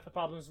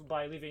problems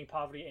by alleviating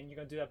poverty, and you're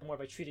gonna do that more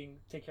by taking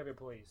care of your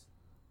employees.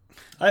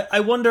 I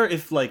wonder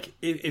if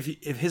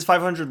his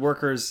 500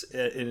 workers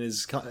in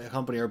his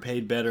company are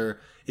paid better,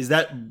 is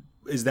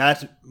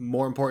that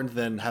more important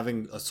than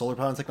having a solar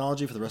panel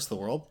technology for the rest of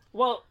the world?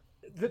 Well,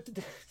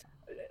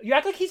 you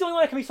act like he's the only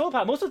one that can be solar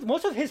panel.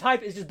 Most of his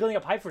hype is just building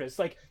up hype for this.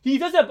 Like he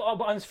does that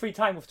on his free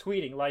time with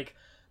tweeting. Like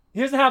he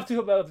doesn't have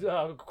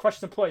to crush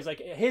his employees. Like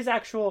his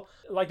actual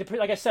like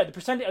I said, the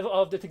percentage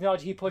of the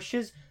technology he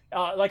pushes,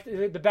 like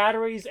the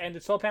batteries and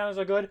the solar panels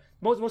are good.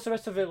 Most of the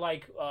rest of it,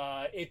 like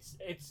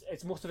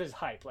it's most of his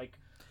hype. Like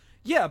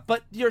yeah,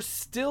 but you're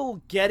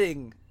still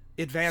getting.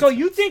 So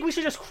you think we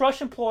should just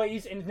crush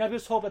employees and never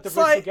just hope that the rich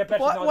will get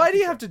better? Why do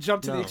you have to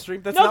jump to the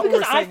extreme? That's not what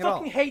we're saying at all. I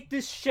fucking hate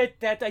this shit.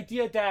 That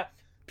idea that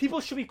people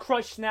should be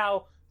crushed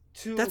now.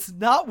 That's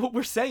not what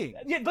we're saying.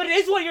 Yeah, but it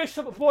is what you're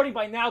supporting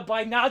by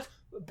not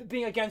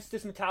being against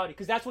this mentality,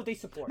 because that's what they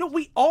support. No,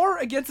 we are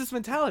against this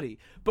mentality,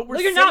 but we're.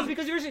 No, you're not,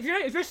 because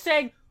if you're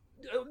saying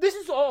this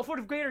is all for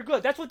the greater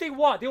good, that's what they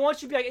want. They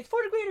want you to be like, it's for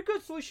the greater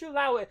good, so we should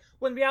allow it.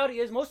 When reality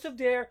is, most of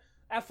their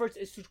efforts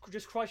is to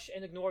just crush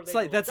and ignore.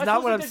 That's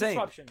not what I'm saying.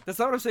 That's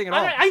not what I'm saying at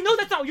all. I know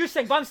that's not what you're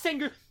saying, but I'm saying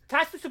you're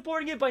tacitly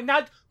supporting it by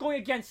not going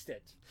against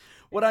it.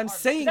 What I'm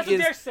saying that's what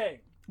they're saying.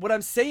 What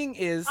I'm saying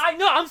is... I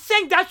know, I'm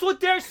saying that's what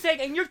they're saying,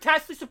 and you're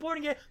tacitly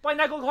supporting it by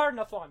not going hard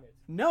enough on it.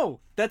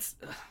 No, that's...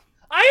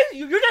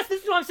 You're not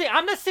listening to what I'm saying.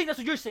 I'm not saying that's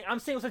what you're saying. I'm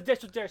saying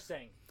that's what they're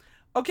saying.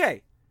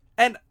 Okay,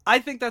 and I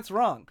think that's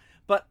wrong.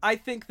 But I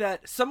think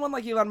that someone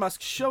like Elon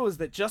Musk shows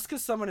that just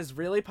because someone is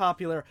really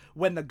popular,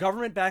 when the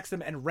government backs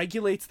them and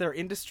regulates their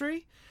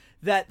industry,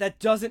 that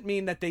doesn't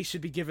mean that they should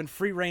be given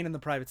free reign in the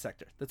private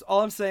sector. That's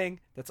all I'm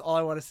saying. That's all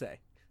I want to say.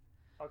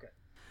 Okay.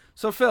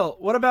 So, Phil,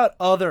 what about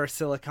other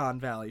Silicon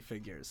Valley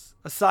figures,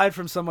 aside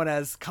from someone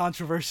as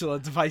controversial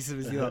and divisive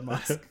as Elon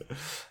Musk?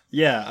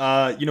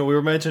 Yeah, we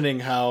were mentioning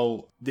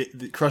how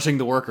crushing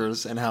the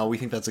workers and how we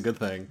think that's a good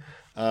thing.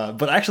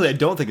 But actually, I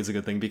don't think it's a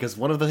good thing, because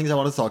one of the things I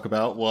wanted to talk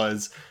about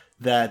was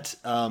that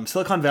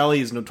Silicon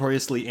Valley is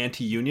notoriously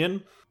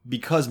anti-union,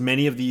 because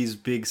many of these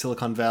big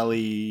Silicon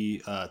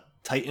Valley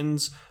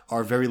titans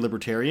are very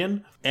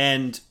libertarian.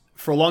 And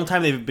for a long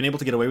time, they've been able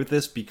to get away with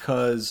this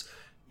because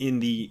in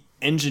the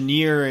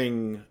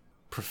engineering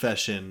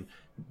profession,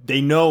 they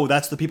know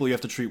that's the people you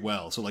have to treat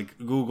well. So like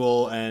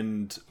Google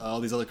and all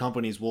these other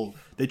companies,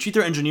 they treat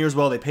their engineers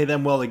well, they pay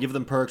them well, they give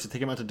them perks, they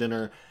take them out to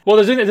dinner. Well,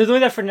 they're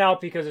doing that for now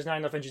because there's not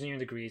enough engineering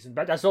degrees.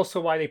 But that's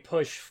also why they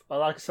a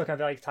lot of Silicon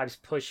Valley types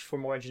push for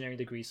more engineering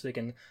degrees so they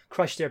can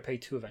crush their pay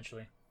too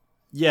eventually.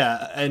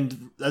 Yeah,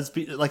 and that's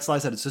like Sly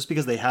said, it's just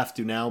because they have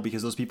to now,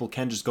 because those people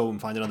can just go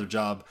and find another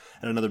job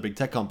at another big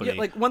tech company. Yeah,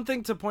 like one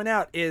thing to point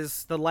out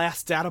is the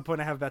last data point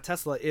I have about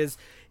Tesla is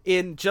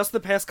in just the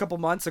past couple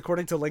months,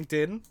 according to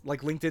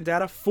LinkedIn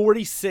data,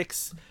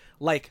 46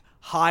 like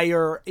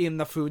higher in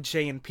the food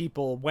chain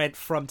people went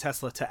from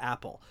Tesla to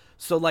Apple.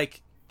 So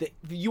like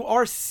you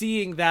are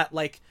seeing that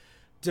like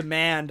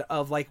demand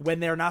of like when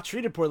they're not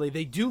treated poorly,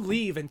 they do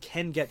leave and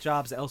can get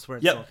jobs elsewhere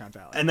in Silicon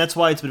Valley. And that's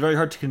why it's been very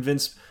hard to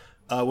convince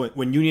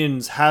when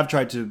unions have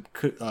tried to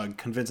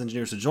convince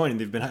engineers to join,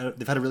 they've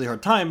had a really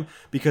hard time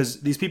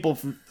because these people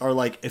are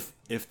like,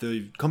 if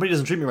the company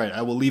doesn't treat me right,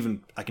 I will leave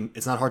and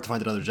it's not hard to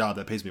find another job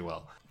that pays me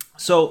well.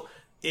 So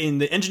in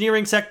the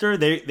engineering sector,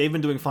 they've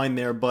been doing fine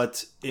there,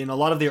 but in a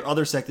lot of their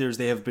other sectors,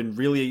 they have been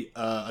really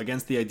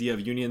against the idea of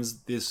unions.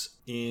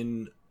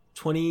 In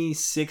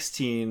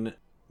 2016,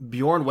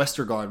 Bjorn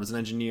Westergaard was an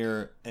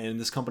engineer in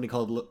this company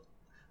called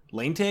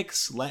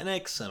Lanetix?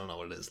 I don't know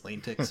what it is.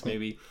 Lanetix,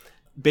 maybe.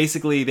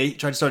 Basically, they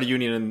tried to start a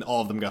union and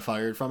all of them got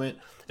fired from it.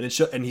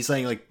 And he's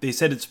saying, like, they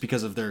said it's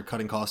because of their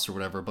cutting costs or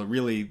whatever, but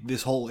really,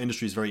 this whole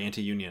industry is very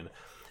anti-union.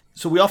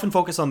 So we often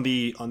focus on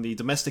the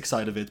domestic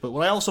side of it, but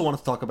what I also wanted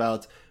to talk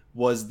about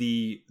was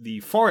the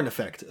foreign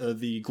effect,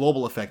 the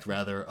global effect,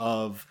 rather,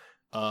 of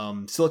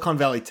Silicon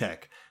Valley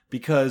tech.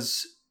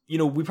 Because,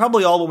 we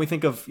probably all, when we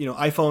think of,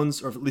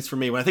 iPhones, or at least for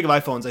me, when I think of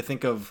iPhones, I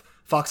think of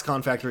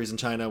Foxconn factories in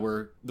China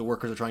where the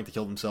workers are trying to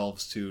kill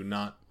themselves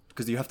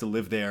because you have to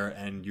live there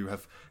and you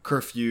have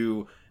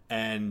curfew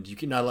and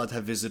you're not allowed to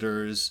have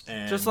visitors.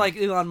 And just like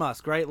Elon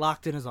Musk, right?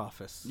 Locked in his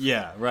office.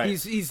 Yeah, right.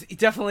 He's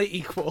definitely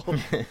equal.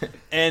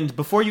 And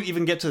before you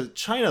even get to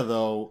China,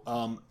 though,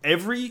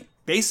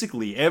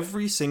 basically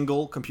every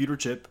single computer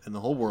chip in the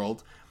whole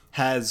world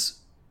has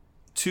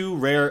two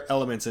rare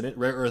elements in it,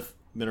 rare earth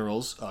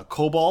minerals,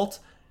 cobalt,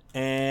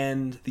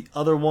 and the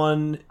other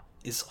one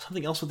is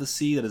something else with a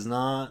C that is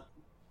not,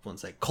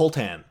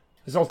 coltan.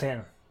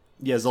 Zoltan.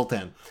 Yeah,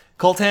 Zoltan.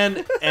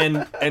 Coltan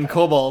and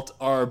cobalt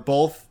are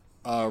both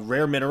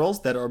rare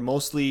minerals that are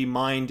mostly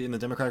mined in the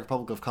Democratic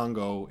Republic of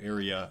Congo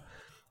area.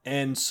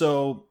 And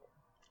so,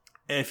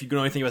 if you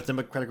know anything about the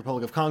Democratic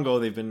Republic of Congo,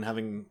 they've been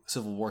having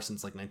civil war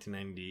since like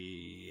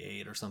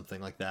 1998 or something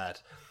like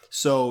that.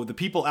 So the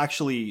people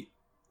actually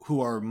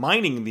who are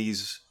mining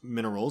these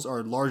minerals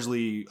are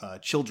largely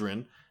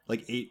children,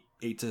 like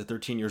 8 to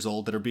 13 years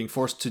old, that are being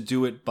forced to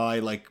do it by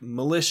like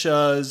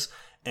militias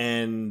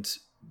and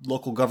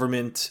local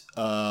government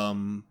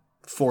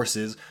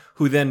forces,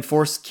 who then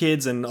force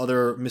kids and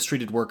other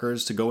mistreated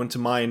workers to go into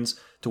mines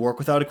to work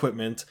without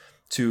equipment,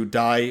 to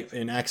die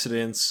in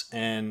accidents,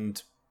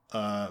 and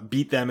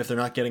beat them if they're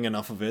not getting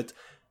enough of it.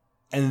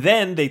 And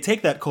then they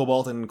take that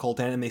cobalt and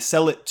coltan and they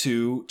sell it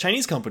to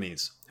Chinese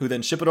companies, who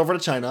then ship it over to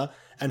China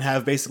and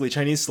have basically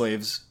Chinese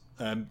slaves.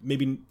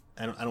 Maybe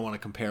I don't want to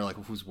compare like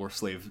who's worse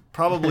slave.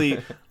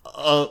 Probably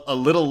a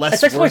little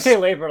less. It's exploitative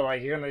labor.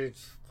 Like you're gonna,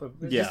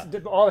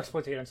 all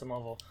exploited on some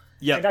level.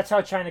 Yeah, and that's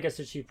how China gets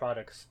their cheap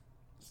products.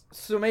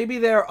 So maybe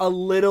they're a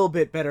little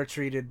bit better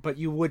treated, but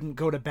you wouldn't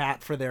go to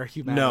bat for their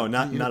not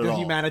at all.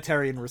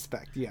 Humanitarian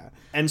respect. Yeah.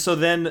 And so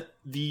then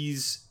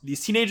these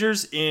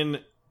teenagers in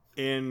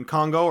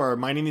Congo are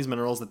mining these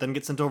minerals that then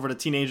get sent over to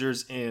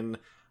teenagers in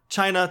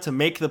China to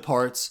make the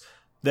parts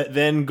that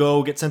then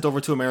get sent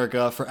over to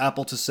America for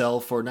Apple to sell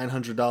for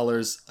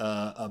 $900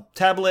 a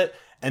tablet,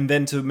 and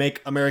then to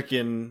make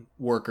American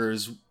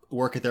workers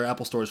work at their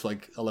Apple stores for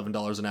like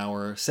 $11 an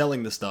hour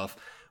selling the stuff,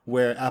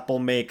 where Apple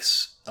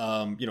makes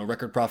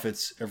record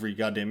profits every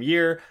goddamn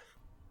year.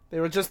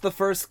 They were just the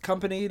first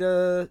company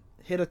to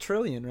hit $1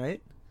 trillion,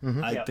 right?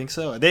 Mm-hmm. I think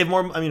so. They have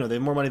more. They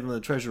have more money than the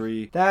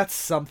Treasury. That's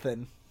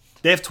something.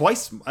 They have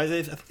twice. I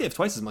think they have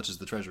twice as much as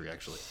the Treasury,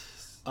 actually.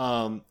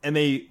 And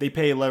they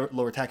pay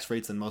lower tax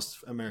rates than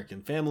most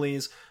American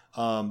families.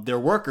 Their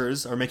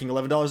workers are making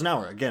 $11 an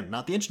hour. Again,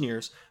 not the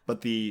engineers,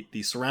 but the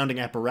surrounding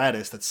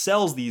apparatus that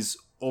sells these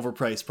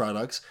overpriced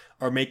products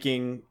are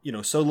making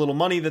so little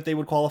money that they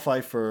would qualify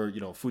for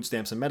food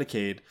stamps and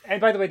Medicaid. And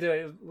by the way,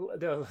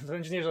 the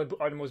engineers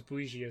are the most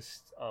bougiest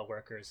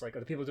workers. Like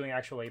the people doing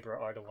actual labor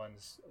are the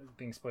ones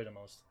being exploited the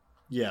most.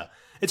 Yeah,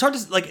 it's hard to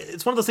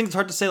it's one of those things. It's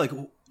hard to say I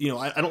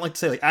don't like to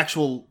say like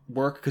actual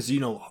work because if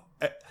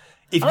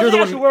you're the one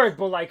actual work,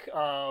 but like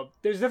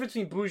there's a difference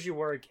between bougie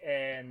work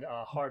and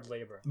hard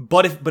labor.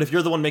 But if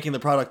you're the one making the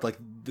product, like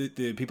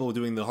the people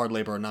doing the hard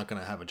labor are not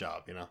going to have a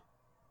job.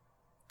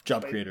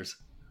 Job creators.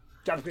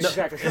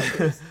 Exactly.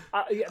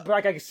 But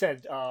like I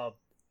said,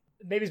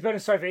 maybe it's better than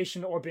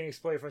starvation or being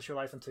exploited for the rest of your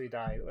life until you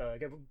die.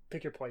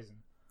 Pick your poison.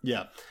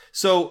 Yeah.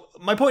 So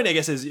my point, I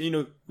guess, is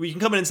we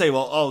can come in and say,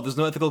 well, there's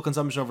no ethical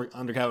consumption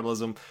under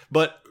capitalism.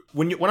 But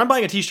when I'm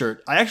buying a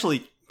T-shirt, I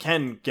actually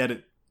can get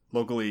it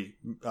locally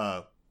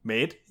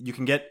made. You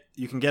can get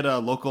a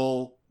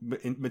local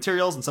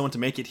materials and someone to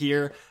make it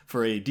here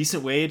for a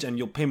decent wage, and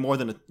you'll pay more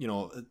than an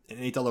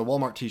 $8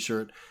 Walmart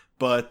T-shirt.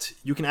 But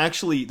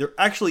there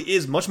actually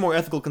is much more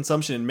ethical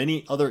consumption in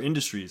many other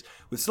industries.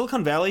 With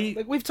Silicon Valley,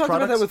 like we've talked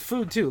about that with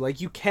food too.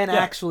 Like you can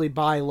actually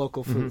buy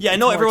local food. Mm-hmm. Yeah, I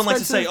know everyone likes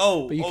to say,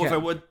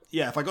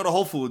 if I go to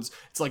Whole Foods,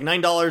 it's like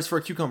 $9 for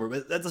a cucumber.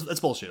 But that's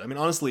bullshit. I mean,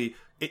 honestly,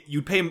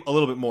 you'd pay a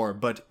little bit more,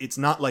 but it's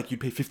not like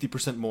you'd pay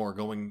 50% more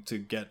going to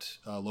get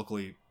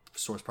locally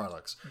sourced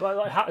products. But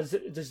like, how does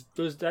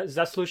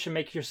that solution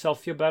make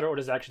yourself feel better, or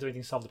does it actually do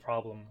anything solve the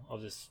problem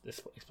of this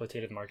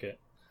exploitative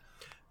market?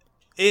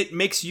 it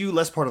makes you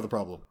less part of the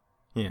problem.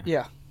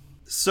 Yeah.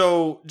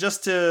 So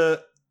just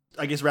to,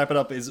 I guess, wrap it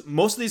up, is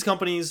most of these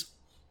companies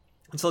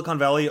in Silicon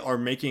Valley are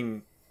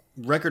making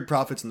record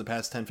profits in the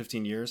past 10,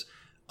 15 years.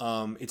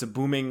 It's a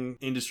booming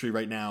industry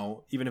right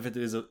now, even if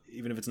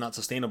it's not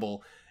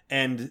sustainable.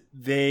 And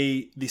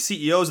the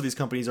CEOs of these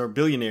companies are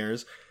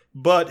billionaires.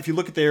 But if you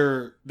look at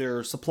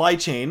their supply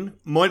chain,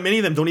 many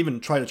of them don't even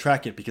try to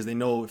track it because they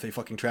know if they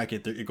fucking track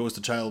it, it goes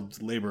to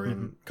child labor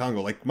in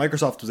Congo. Like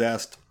Microsoft was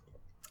asked,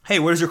 hey,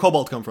 where does your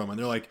cobalt come from? And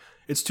they're like,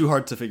 it's too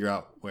hard to figure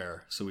out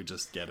where, so we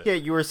just get it. Yeah,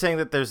 you were saying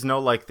that there's no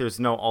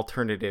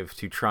alternative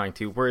to trying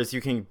to, whereas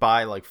you can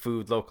buy like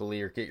food locally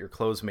or get your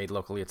clothes made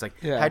locally. It's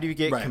like, how do you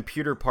get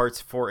computer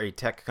parts for a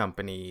tech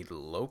company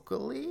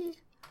locally?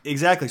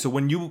 Exactly. So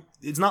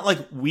it's not like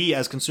we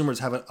as consumers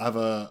have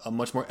a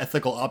much more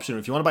ethical option.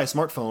 If you want to buy a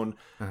smartphone,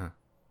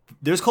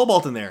 there's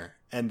cobalt in there,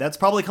 and that's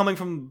probably coming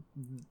from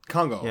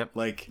Congo. Yep.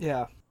 Like,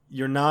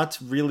 you're not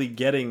really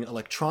getting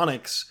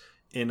electronics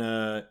in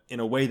a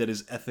way that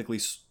is ethically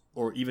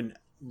or even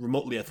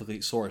remotely ethically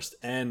sourced.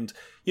 And,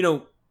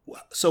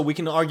 so we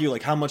can argue,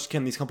 like, how much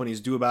can these companies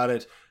do about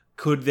it?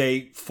 Could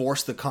they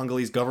force the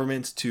Congolese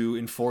government to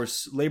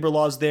enforce labor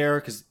laws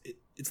there? Because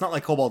it's not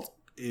like cobalt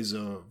is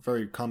a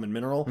very common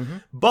mineral,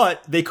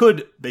 but they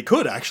could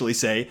actually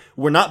say,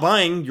 we're not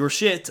buying your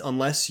shit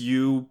unless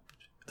you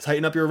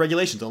tighten up your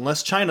regulations,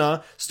 unless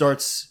China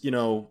starts,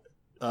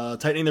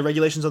 tightening the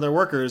regulations on their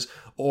workers,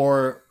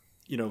 or,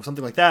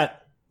 something like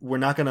that. We're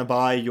not going to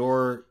buy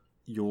your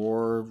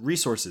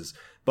resources.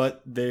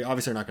 But they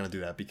obviously are not going to do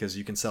that because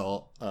you can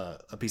sell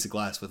a piece of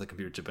glass with a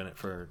computer chip in it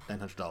for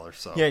 $900.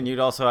 So yeah, and you'd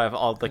also have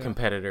all the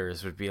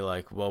competitors would be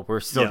like, well,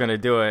 we're still going to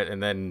do it,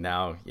 and then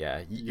now,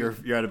 you're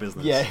out of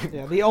business.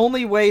 Yeah. The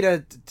only way to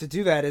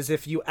do that is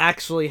if you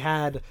actually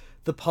had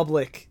the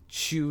public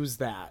choose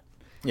that.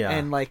 Yeah.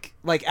 And like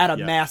at a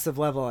massive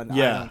level, and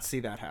I don't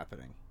see that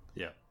happening.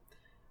 Yeah.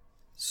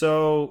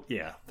 So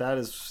that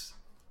is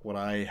what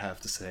I have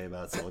to say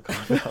about Silicon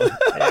Valley.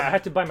 I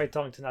had to bite my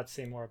tongue to not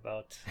say more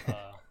about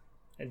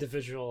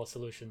individual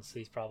solutions to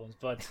these problems.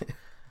 But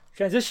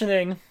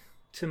transitioning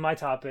to my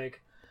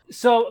topic,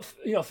 so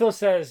Phil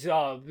says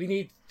we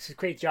need to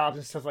create jobs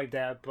and stuff like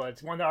that.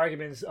 But one of the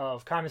arguments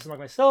of communists like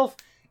myself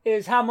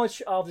is how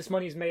much of this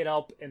money is made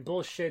up in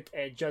bullshit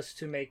and just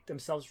to make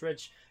themselves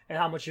rich, and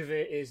how much of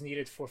it is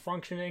needed for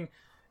functioning.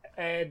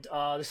 And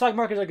the stock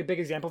market is like a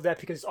big example of that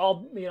because it's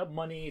all made up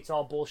money, it's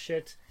all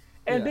bullshit.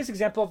 And a big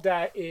example of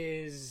that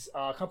is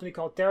a company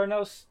called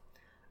Theranos.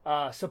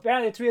 So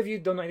apparently the three of you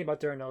don't know anything about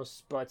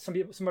Theranos, but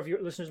some of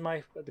your listeners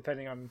might,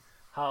 depending on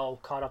how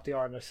caught up they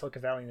are in the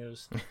Silicon Valley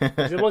news.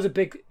 It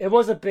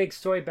was a big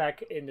story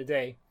back in the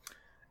day,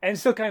 and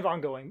it's still kind of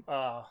ongoing.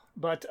 So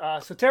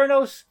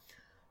Theranos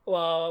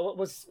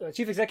was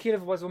chief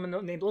executive was a woman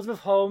named Elizabeth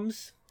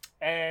Holmes,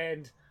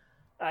 and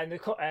the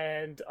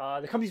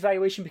company's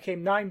valuation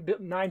became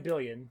 $9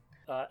 billion.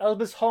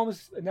 Elizabeth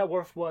Holmes' net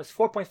worth was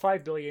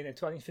 $4.5 billion in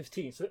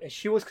 2015. So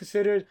she was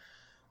considered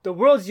the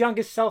world's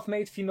youngest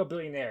self-made female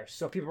billionaire.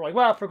 So people were like,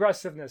 "Wow,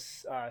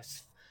 progressiveness!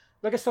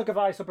 Look at Silicon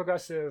Valley, so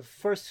progressive.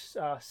 First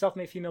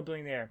self-made female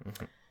billionaire."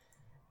 Mm-hmm.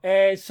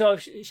 And so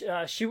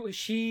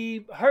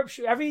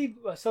every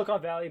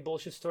Silicon Valley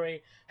bullshit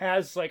story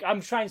has like,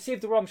 "I'm trying to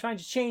save the world. I'm trying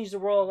to change the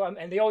world,"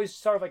 and they always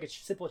start with like a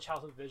simple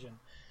childhood vision.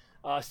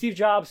 Steve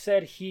Jobs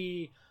said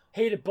he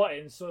hated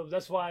buttons, so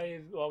that's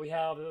why we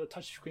have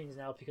touch screens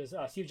now, because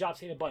Steve Jobs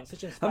hated buttons.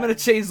 I'm gonna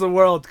change the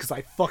world because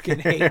I fucking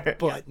hate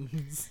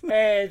buttons.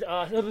 And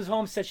Elizabeth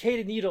Holmes said she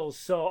hated needles,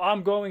 so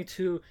I'm going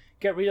to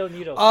get rid of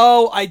needles.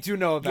 Oh, I do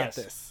know about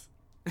this.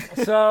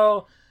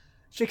 So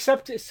she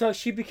accepted. So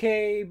she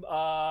became.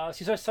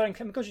 She started studying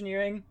chemical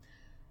engineering,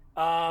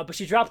 but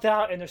she dropped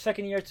out in her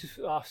second year to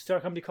start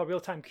a company called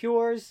Real Time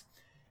Cures.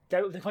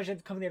 The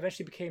company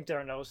eventually became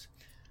Theranos.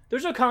 The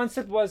original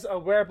concept was a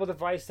wearable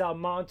device that would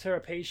monitor a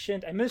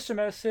patient, administer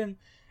medicine,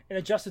 and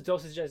adjust the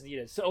dosage as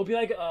needed. So it would be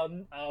like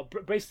a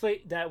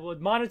bracelet that would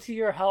monitor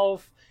your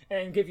health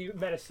and give you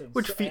medicine.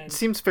 Which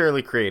seems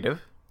fairly creative.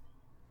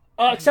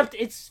 Except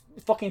it's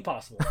fucking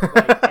impossible.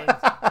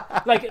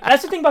 Like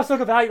that's the thing about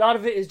Silicon Valley. A lot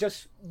of it is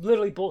just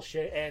literally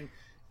bullshit. And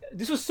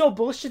this was so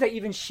bullshit that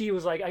even she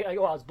was like,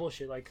 "Oh, it's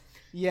bullshit." Like,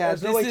 yeah,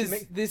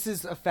 this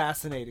is a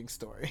fascinating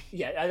story.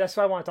 Yeah, that's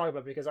what I want to talk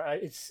about, because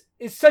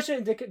it's such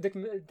an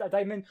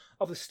indictment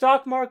of the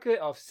stock market,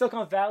 of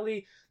Silicon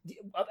Valley,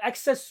 of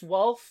excess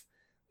wealth.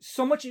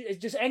 So much, it's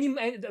just when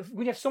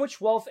you have so much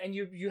wealth and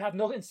you have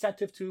no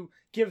incentive to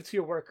give it to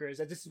your workers,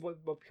 that this is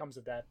what becomes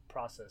of that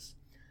process.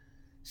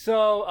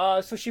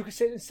 So she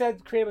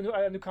instead created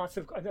a new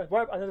concept,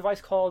 a device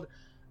called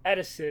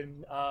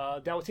Edison,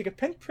 that will take a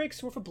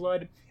pinprick's worth of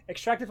blood,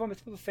 extract it from a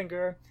tip of a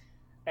finger,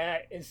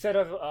 instead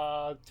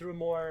of through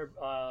more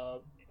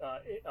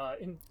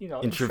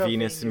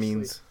intravenous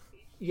means.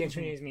 Yeah,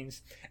 intravenous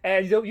means.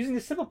 And using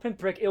the simple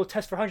pinprick, it will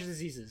test for hundreds of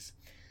diseases.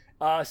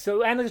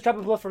 So analysts drop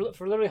the blood for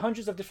literally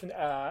hundreds of different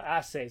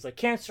assays, like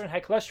cancer and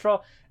high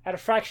cholesterol, at a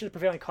fraction of the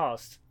prevailing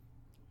cost.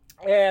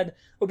 And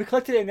will be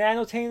collected in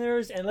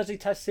nanotainers and allegedly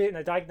tested in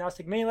a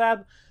diagnostic mini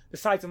lab the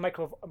size of a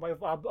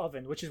microwave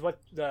oven, which is what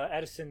the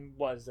Edison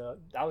was.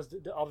 That was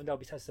the oven that would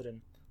be tested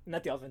in.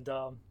 Not the oven,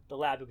 the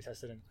lab it would be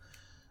tested in.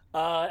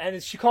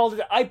 And she called it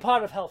the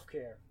iPod of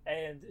healthcare.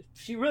 And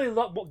she really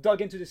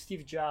dug into the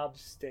Steve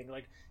Jobs thing.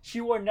 Like, she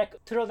wore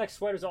turtleneck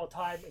sweaters all the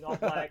time in all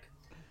black.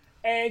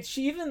 And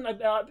she even,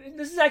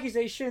 this is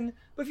accusation,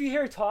 but if you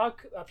hear her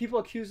talk, people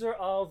accuse her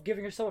of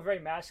giving herself a very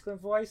masculine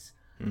voice.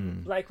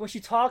 Like, when she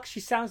talks, she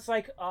sounds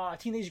like a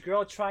teenage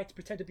girl trying to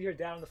pretend to be her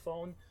dad on the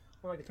phone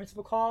when, like, the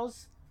principal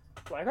calls.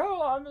 Like,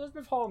 oh, I'm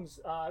Elizabeth Holmes.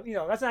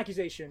 That's an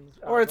accusation.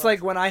 Or it's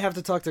like when I have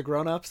to talk to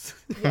grown-ups,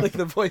 like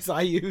the voice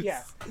I use.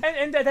 Yeah,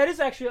 and that is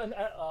actually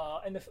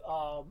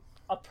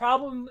a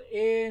problem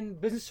in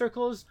business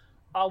circles.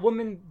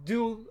 Women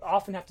do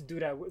often have to do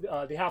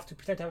that. They have to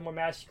pretend to have a more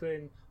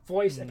masculine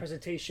voice and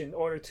presentation in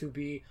order to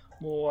be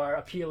more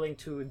appealing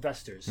to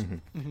investors.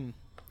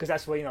 Because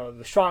that's what,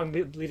 the strong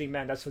leading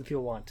men, that's what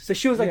people want. So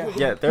she was like...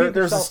 Yeah,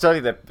 there's a study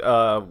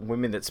that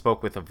women that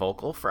spoke with a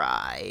vocal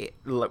fry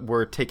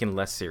were taken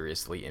less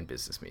seriously in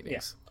business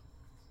meetings.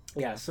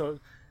 Yeah, so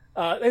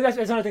that's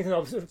another thing to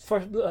know. For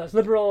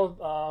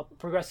liberal,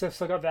 progressive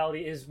Silicon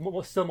Valley is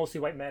still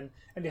mostly white men,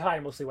 and they hire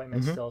mostly white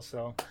men still,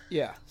 so...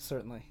 Yeah,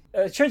 certainly.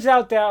 It turns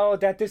out, though,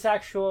 that this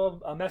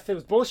actual method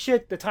was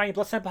bullshit. The tiny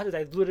blood sample had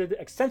diluted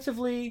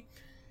extensively,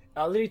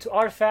 leading to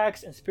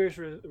artifacts and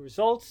spiritual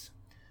results.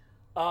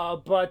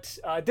 But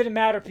it didn't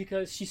matter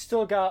because she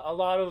still got a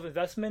lot of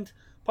investment.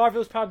 Part of it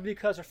was probably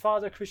because her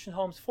father, Christian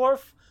Holmes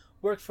IV,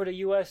 worked for the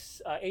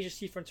U.S.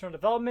 Agency for Internal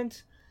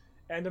Development,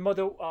 and her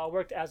mother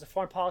worked as a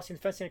foreign policy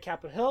and defense in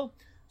Capitol Hill.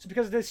 So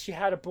because of this, she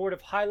had a board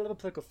of high-level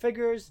political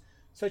figures,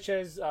 such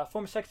as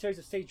former Secretaries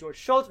of State George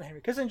Shultz and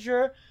Henry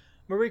Kissinger,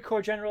 Marine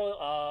Corps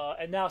General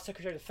and now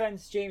Secretary of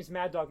Defense James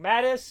Mad Dog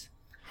Mattis.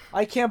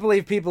 I can't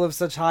believe people of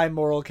such high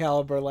moral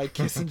caliber like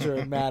Kissinger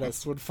and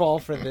Mattis would fall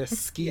for this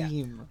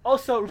scheme. Yeah.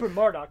 Also, Rupert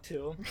Murdoch,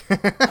 too.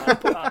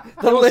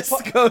 The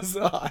list goes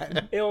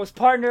on. It was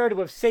partnered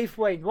with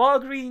Safeway and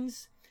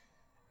Walgreens.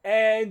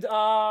 And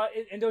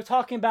they were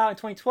talking about, in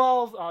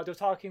 2012, they were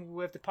talking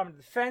with the Department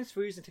of Defense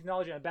for using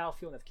technology on a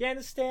battlefield in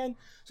Afghanistan.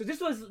 So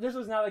this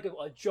was not like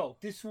a joke.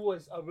 This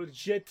was a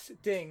legit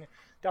thing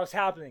that was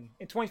happening.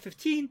 In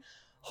 2015,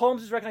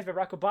 Holmes was recognized by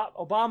Barack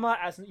Obama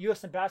as an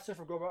U.S. ambassador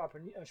for global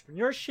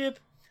entrepreneurship.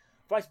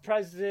 Vice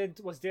President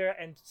was there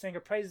and sang her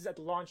praises at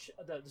the launch,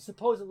 the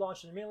supposed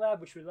launch of the Mini Lab,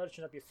 which we later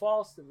turned out to be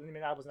false. The Mini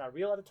Lab was not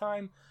real at the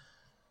time.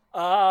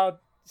 The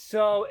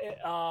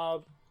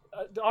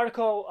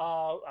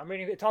article I'm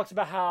reading, it talks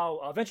about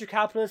how venture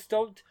capitalists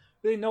don't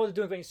really know what they're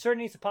doing with any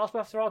certainty. It's impossible,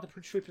 after all, to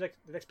truly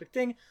predict the next big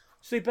thing.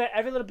 So they bet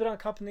every little bit on a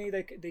company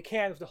they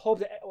can with the hope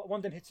that one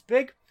of them hits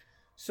big.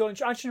 So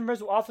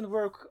entrepreneurs will often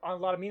work on a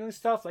lot of meaningless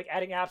stuff, like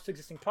adding apps to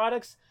existing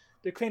products.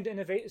 They claim to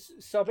innovate.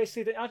 So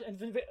basically,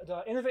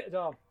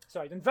 the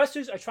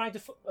investors are trying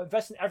to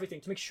invest in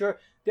everything to make sure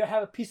they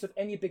have a piece of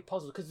any big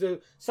puzzle. Because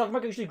the stock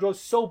market usually grows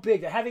so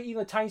big that having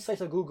even a tiny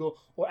slice of Google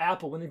or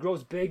Apple, when it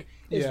grows big,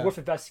 is worth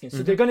investing in.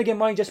 So they're going to get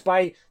money just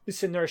by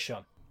this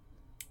inertia.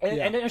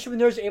 And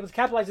entrepreneurs are able to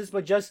capitalize this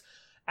by just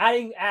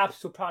adding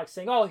apps to a product,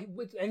 saying,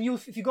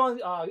 if you go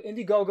on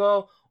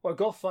Indiegogo or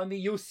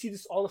GoFundMe, you'll see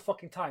this all the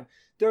fucking time.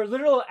 There are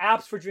literal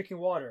apps for drinking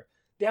water.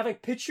 They have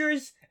like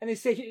pictures, and they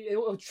say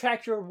it'll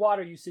track your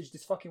water usage,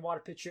 this fucking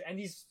water picture. And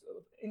these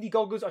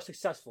Indiegogos are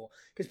successful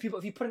because if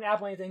you put an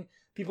app on anything,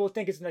 people will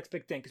think it's the next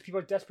big thing because people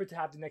are desperate to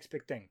have the next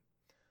big thing.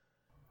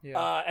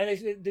 Yeah. And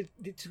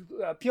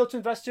to appeal to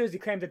investors, they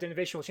claim that the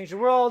innovation will change the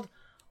world,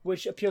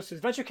 which appeals to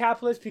the venture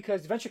capitalists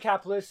because the venture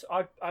capitalists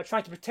are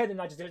trying to pretend they're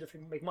not just there to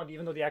make money,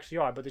 even though they actually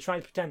are. But they're trying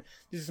to pretend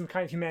this is some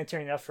kind of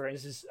humanitarian effort, and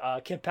this is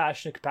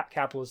compassionate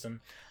capitalism.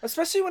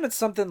 Especially when it's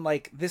something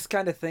like this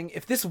kind of thing.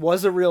 If this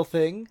was a real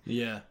thing,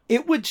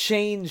 it would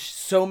change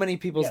so many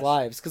people's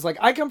lives. Because like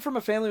I come from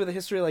a family with a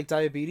history of like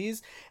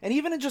diabetes, and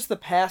even in just the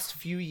past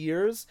few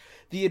years,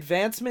 the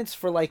advancements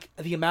for like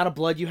the amount of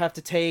blood you have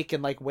to take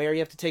and like where you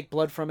have to take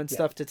blood from and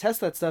stuff to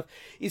test that stuff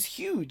is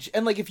huge.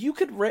 And like if you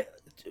could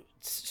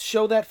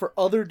show that for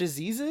other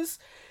diseases,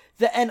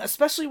 and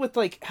especially with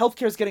like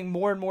healthcare is getting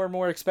more and more and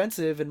more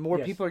expensive and more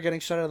people are getting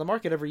shut out of the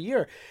market every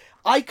year,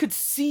 I could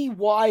see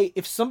why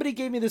if somebody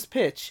gave me this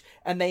pitch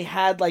and they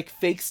had like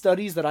fake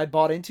studies that I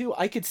bought into,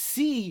 I could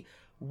see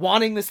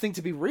wanting this thing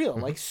to be real,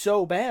 like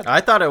so bad.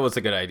 I thought it was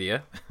a good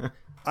idea.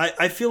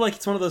 I feel like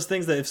it's one of those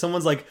things that if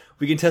someone's like,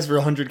 we can test for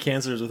 100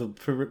 cancers with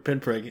a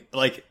pinprick,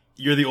 like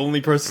you're the only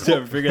person to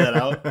ever figure that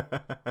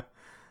out.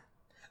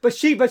 But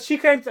she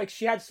claimed like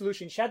she had a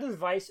solution. She had the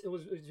device. It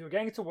was we were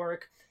getting it to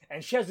work,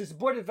 and she has this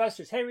board of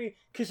investors: Henry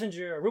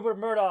Kissinger, Rupert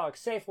Murdoch,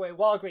 Safeway,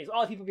 Walgreens,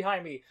 all the people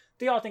behind me.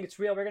 They all think it's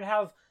real. We're gonna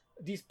have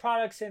these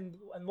products in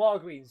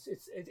Walgreens.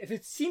 If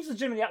it seems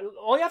legitimate,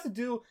 all you have to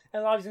do in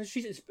a lot of these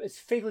industries is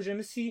fake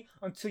legitimacy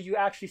until you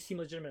actually seem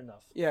legitimate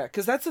enough. Yeah,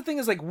 because that's the thing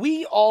is like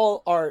we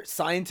all are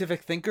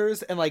scientific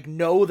thinkers and like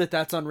know that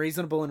that's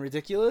unreasonable and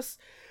ridiculous,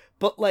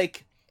 but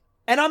like.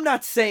 And I'm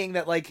not saying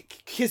that,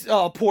 like,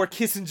 poor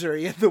Kissinger,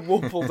 he had the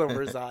wool pulled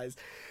over his eyes.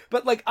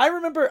 But like I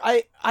remember,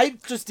 I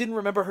just didn't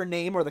remember her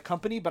name or the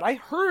company, but I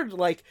heard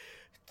like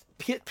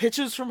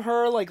pitches from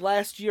her like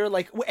last year,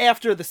 like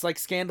after this like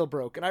scandal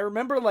broke, and I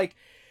remember like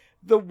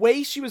the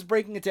way she was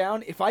breaking it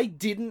down. If I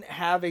didn't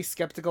have a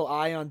skeptical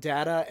eye on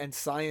data and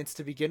science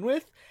to begin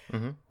with,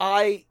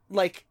 I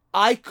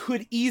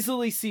could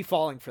easily see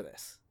falling for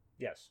this.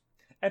 Yes.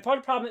 And part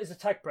of the problem is the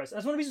tech press.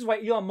 That's one of the reasons why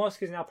Elon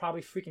Musk is now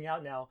probably freaking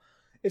out now.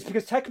 It's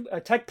because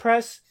tech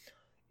press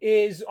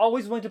is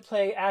always willing to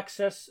play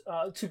access,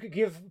 to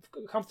give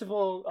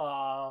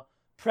comfortable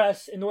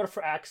press in order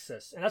for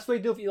access. And that's what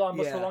they do with Elon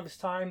Musk for the longest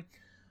time.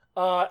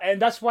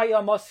 And that's why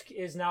Elon Musk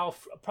is now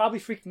probably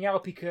freaking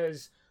out,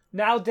 because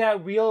now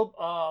that real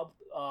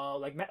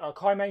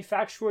car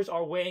manufacturers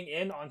are weighing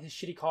in on his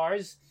shitty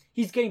cars,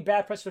 he's getting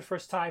bad press for the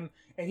first time,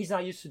 and he's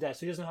not used to that,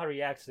 so he doesn't know how to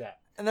react to that.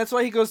 And that's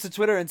why he goes to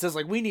Twitter and says,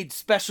 like, we need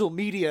special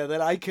media that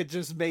I could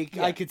just make,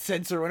 I could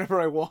censor whenever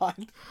I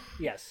want.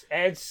 Yes,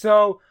 and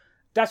so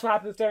that's what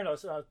happened with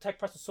Theranos. Tech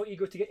press was so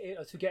eager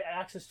to get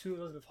access to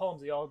Elizabeth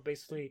Holmes, they all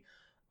basically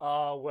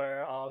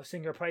were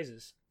singing her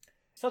praises.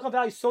 Silicon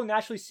Valley is so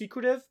naturally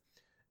secretive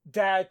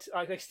that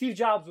like Steve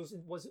Jobs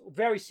was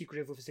very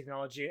secretive with his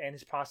technology and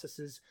his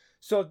processes.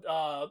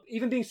 So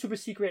even being super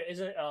secret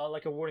isn't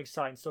like a warning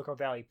sign in Silicon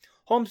Valley.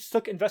 Holmes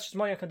took investors'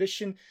 money on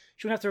condition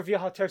she wouldn't have to reveal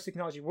how Terra's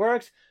technology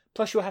worked.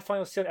 Plus, she would have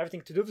final say on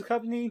everything to do with the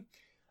company.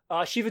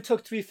 She even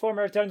took 3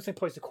 former Theranos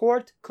employees to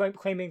court,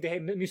 claiming they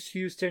had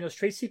misused Theranos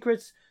trade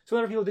secrets. So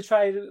whenever people did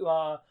try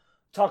to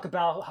talk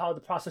about how the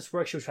process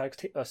works, she would try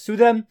to sue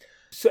them.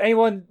 So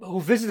anyone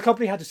who visited the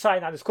company had to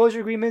sign non-disclosure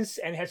agreements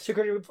and had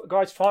security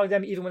guards following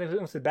them even when they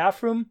went to the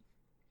bathroom.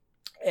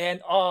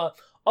 And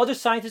other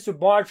scientists were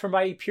barred from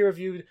writing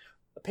peer-reviewed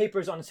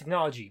papers on the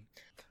technology.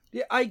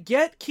 Yeah, I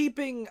get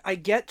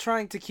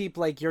trying to keep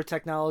like your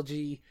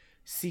technology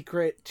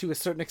secret to a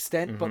certain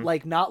extent, but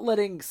like not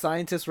letting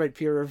scientists write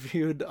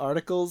peer-reviewed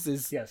articles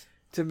is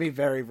to me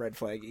very red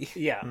flaggy.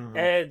 Yeah,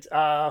 and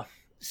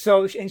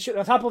so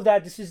on top of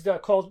that, this is the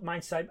cult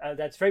mindset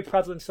that's very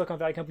prevalent in Silicon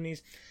Valley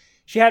companies.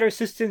 She had her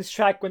assistants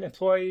track when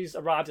employees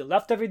arrived and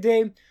left every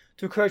day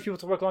to encourage people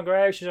to work longer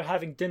hours. She's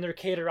having dinner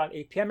catered around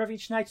 8 p.m. every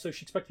each night, so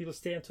she expects people to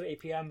stay until 8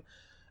 p.m.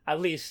 at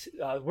least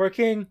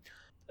working.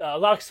 A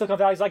lot of Silicon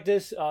Valley is like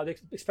this. The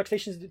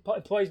expectations is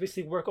employees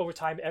basically work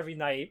overtime every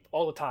night,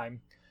 all the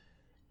time.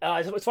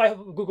 That's why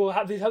Google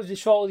they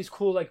show all these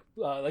cool like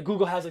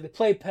Google has like the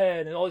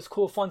playpen and all this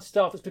cool fun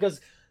stuff. It's because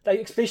the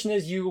expectation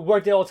is you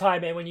work there all the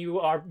time, and when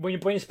your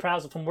brain is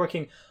frazzled from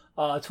working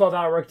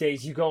 12-hour work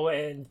days, you go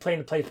and play in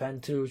the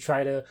playpen to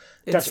try to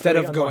instead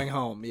of going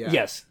home.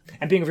 Yes,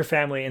 and being with your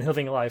family and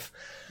living a life.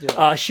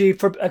 She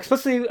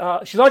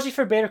largely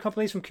forbade her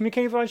companies from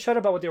communicating with each other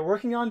about what they're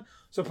working on,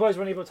 so employees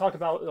weren't able to talk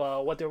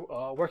about what they're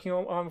working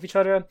on with each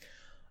other.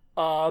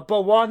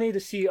 Balwani, the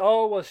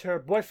CEO, was her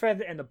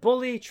boyfriend and the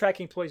bully,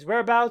 tracking employees'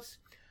 whereabouts.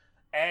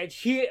 And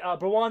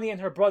Balwani and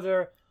her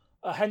brother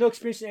had no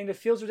experience in any of the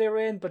fields where they were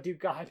in, but they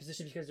got high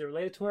positions because they're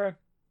related to her.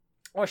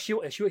 Or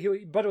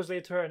brother was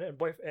related to her,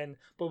 and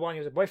Balwani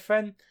was a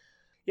boyfriend.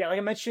 Yeah, like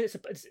I mentioned,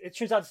 it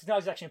turns out this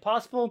technology is actually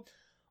impossible.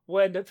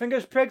 When the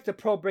finger's pricked, the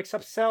probe breaks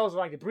up cells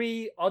like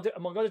debris,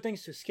 among other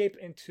things, to escape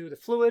into the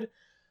fluid.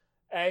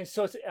 And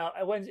so,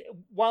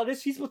 while it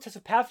is feasible to test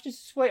for pathogens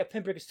this way, a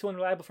pinprick is too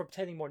unreliable for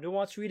obtaining more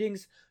nuanced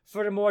readings.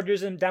 Furthermore, there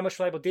isn't that much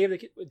reliable data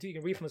that you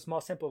can read from a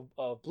small sample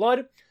of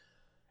blood.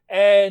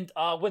 And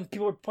when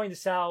people were pointing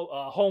this out,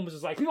 Holmes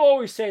was like, people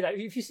always say that.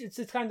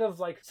 It's kind of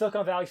like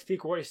Silicon Valley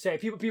speak where they say,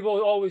 people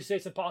always say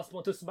it's impossible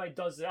until somebody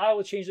does it. I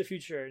will change the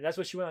future. And that's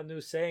what she went on the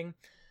news saying.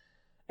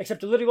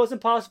 Except it literally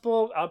wasn't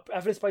possible.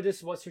 Evidenced by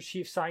this was her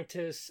chief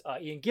scientist,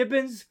 Ian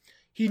Gibbons.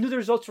 He knew the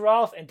results were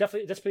off and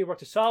desperately worked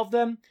to solve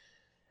them.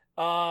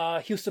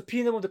 He was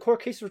subpoenaed when the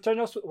court cases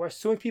were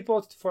suing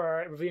people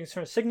for revealing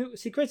certain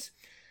secrets.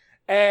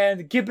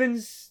 And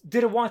Gibbons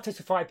didn't want to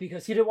testify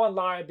because he didn't want to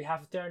lie on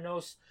behalf of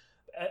Theranos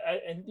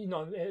and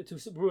to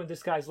ruin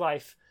this guy's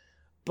life.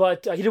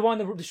 But he didn't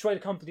want to destroy the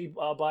company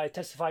by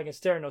testifying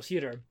against Theranos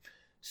either.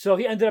 So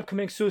he ended up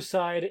committing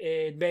suicide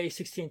in May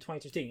 16,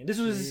 2013. And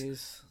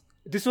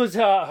this was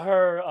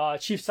her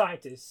chief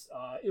scientist.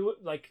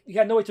 He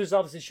had no way to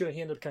resolve this issue, and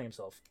he ended up killing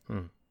himself.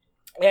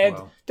 And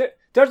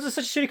there's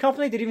such a shitty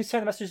company. They didn't even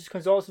send a message to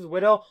condolence to the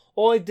widow.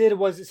 All they did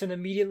was send an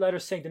immediate letter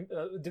saying,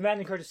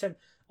 demanding her to send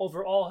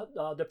over all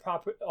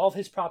of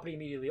his property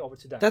immediately over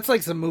to them. That's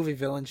like some movie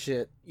villain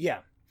shit.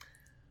 Yeah.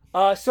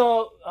 Ryan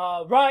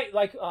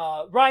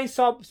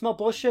smelled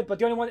bullshit, but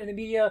the only one in the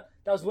media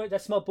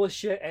that smelled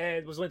bullshit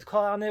and was willing to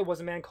call on it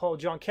was a man called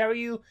John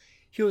Carreyrou.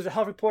 He was a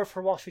health reporter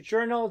for Wall Street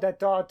Journal that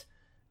thought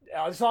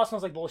this all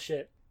smells like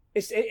bullshit.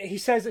 He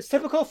says it's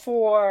typical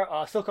for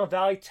Silicon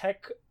Valley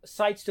tech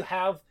sites to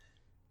have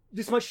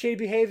this much shady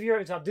behavior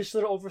and to have this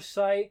little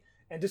oversight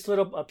and this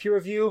little peer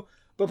review.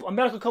 But a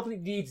medical company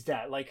needs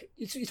that. Like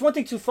it's one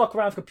thing to fuck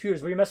around with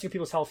computers, but you're messing with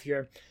people's health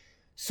here.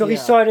 So he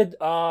started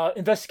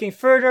investigating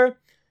further.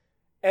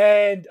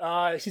 And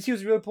since he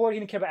was a real reporter, he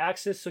didn't care about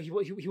access, so he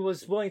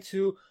was willing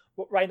to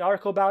write an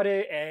article about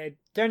it. And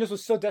Theranos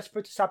was so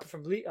desperate to stop it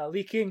from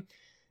leaking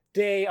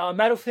They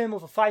met with him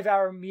with a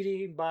 5-hour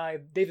meeting by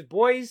David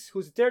Boies,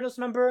 who's a Theranos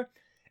member,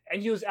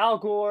 and he was Al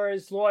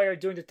Gore's lawyer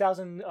during the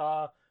 2000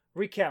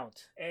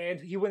 recount.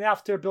 And he went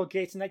after Bill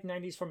Gates in the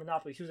 1990s for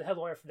monopoly. He was a head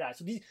lawyer for that.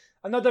 So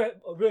another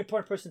really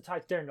important person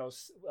tied to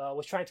Theranos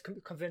was trying to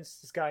convince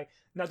this guy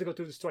not to go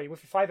through the story. He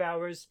went for 5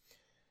 hours,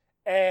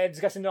 and this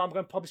guy said, no, I'm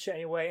going to publish it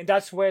anyway. And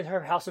that's when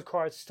her house of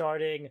cards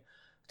starting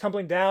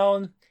tumbling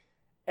down.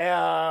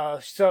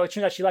 So it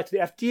turned out she lied to the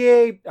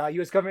FDA,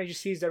 U.S. government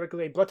agencies that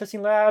regulate blood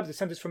testing labs, the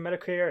Centers for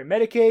Medicare and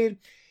Medicaid.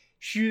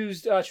 She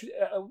used,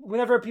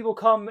 whenever people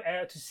come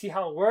to see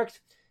how it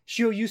worked,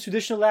 she will use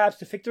traditional labs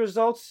to fake the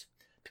results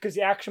because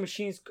the actual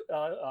machines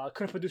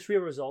couldn't produce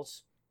real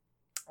results.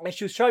 And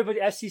she was charged by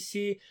the SEC,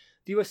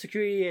 the U.S.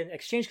 Security and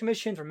Exchange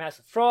Commission, for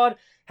massive fraud,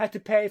 had to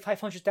pay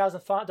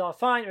 $500,000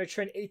 fine and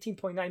return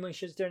 18.9 million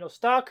shares of Theranos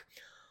stock.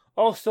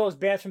 Also was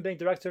banned from being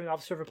director and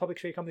officer of a public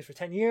traded company for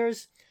 10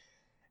 years.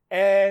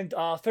 And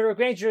federal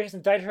grand jury has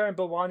indicted her and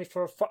Bill Wani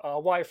for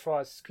wire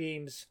fraud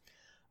schemes.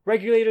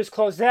 Regulators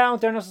closed down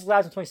Theranos'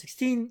 labs in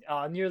 2016.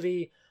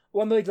 Nearly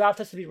 1 million lab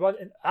tests have been run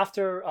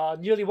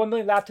nearly 1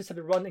 million lab tests have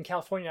been run in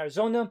California and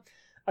Arizona.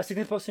 A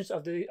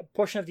significant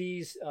portion of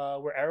these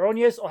were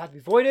erroneous or had to be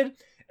voided.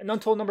 An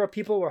untold number of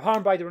people were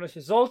harmed by the erroneous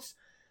results.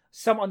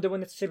 Some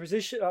underwent necessary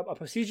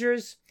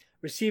procedures,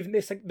 received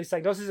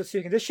misdiagnosis of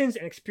serious conditions,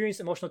 and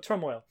experienced emotional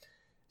turmoil.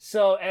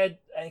 So, and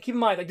keep in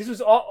mind, like, this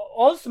was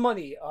all this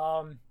money.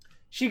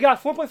 She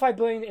got $4.5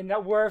 billion in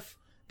net worth.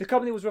 The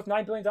company was worth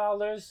 $9 billion,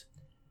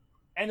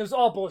 and it was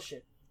all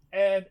bullshit.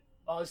 And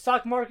the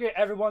stock market,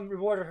 everyone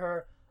rewarded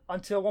her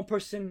until one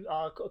person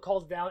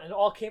called it down, and it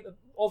all came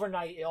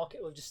overnight. It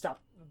just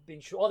stopped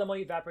being true. All the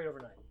money evaporated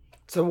overnight.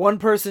 So one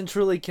person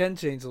truly can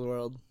change the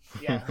world.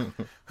 Yeah.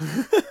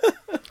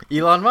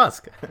 Elon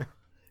Musk.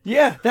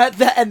 Yeah,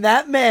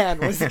 that man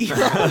was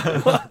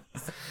Elon Musk.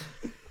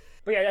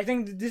 But yeah, I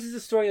think this is a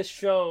story that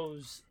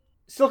shows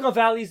Silicon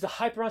Valley's the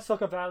hype around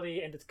Silicon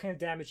Valley and the kind of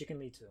damage it can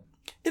lead to.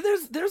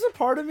 There's a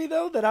part of me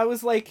though that I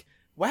was like,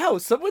 wow,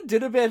 someone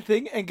did a bad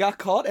thing and got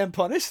caught and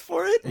punished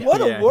for it?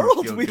 What a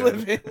world we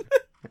live in.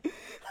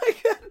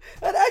 Like,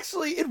 that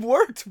actually, it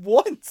worked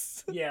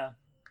once. Yeah.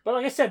 But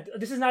like I said,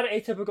 this is not an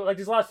atypical, like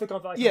there's a lot of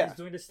Silicon Valley companies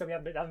doing this stuff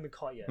that haven't been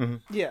caught yet.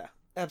 Mm-hmm. Yeah,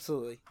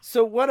 absolutely.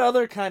 So what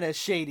other kind of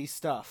shady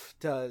stuff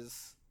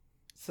does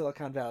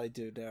Silicon Valley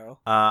do, Daryl?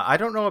 I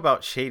don't know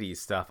about shady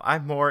stuff.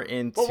 I'm more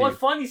into... But what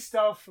funny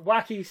stuff,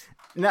 wacky...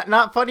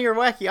 Not funny or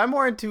wacky. I'm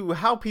more into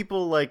how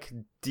people, like,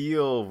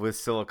 deal with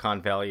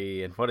Silicon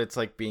Valley and what it's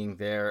like being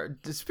there.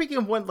 Speaking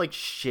of one, like,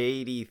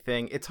 shady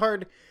thing, it's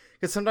hard...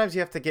 Because sometimes you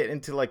have to get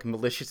into, like,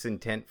 malicious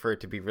intent for it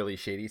to be really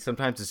shady.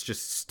 Sometimes it's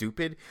just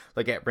stupid.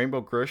 Like, at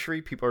Rainbow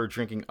Grocery, people are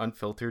drinking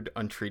unfiltered,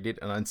 untreated,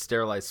 and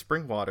unsterilized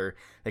spring water.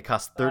 They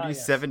cost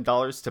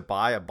 $37 to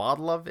buy a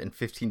bottle of and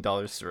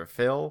 $15 to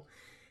refill.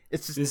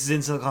 It's just... This is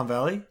in Silicon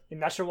Valley? In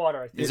natural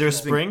water. Is there a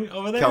spring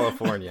over there?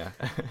 California.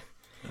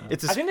 I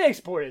think they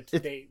export it.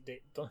 They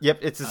don't... Yep,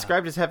 it's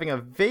described as having a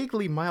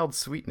vaguely mild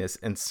sweetness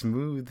and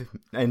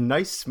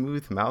nice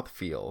smooth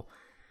mouthfeel.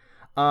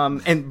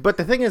 But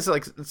the thing is,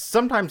 like,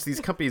 sometimes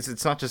these companies,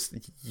 it's not just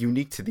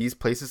unique to these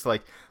places.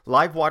 Like,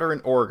 Live Water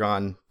in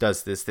Oregon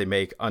does this. They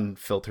make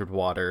unfiltered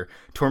water.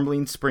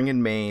 Tourmaline Spring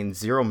in Maine,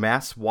 Zero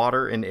Mass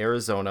Water in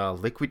Arizona,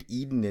 Liquid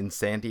Eden in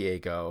San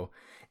Diego.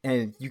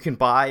 And you can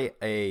buy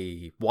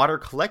a water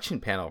collection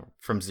panel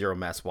from Zero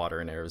Mass Water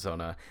in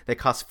Arizona that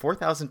costs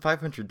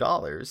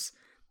 $4,500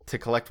 to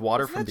collect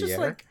water from the air.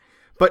 Like,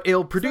 but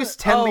it'll produce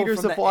 10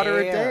 liters of water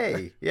a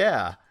day.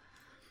 Yeah.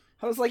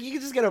 I was like, you can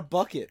just get a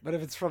bucket, but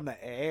if it's from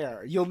the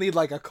air, you'll need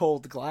like a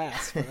cold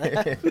glass for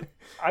that.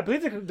 I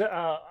believe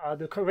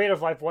the creator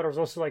of Live Water was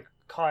also like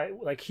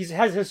he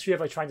has a history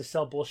of like trying to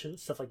sell bullshit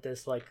stuff like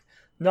this, like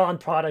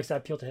non-products that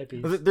appeal to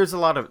hippies. There's a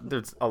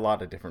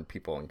lot of different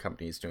people and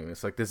companies doing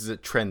this. Like, this is a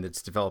trend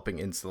that's developing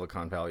in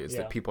Silicon Valley, is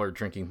that people are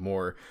drinking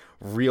more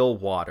real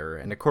water.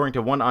 And according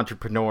to one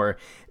entrepreneur,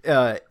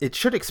 it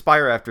should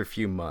expire after a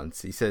few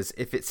months. He says,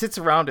 if it sits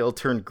around, it'll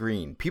turn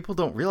green. People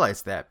don't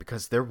realize that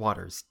because their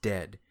water's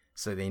dead,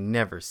 so they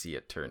never see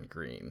it turn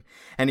green.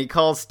 And he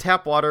calls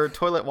tap water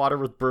toilet water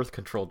with birth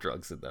control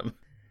drugs in them.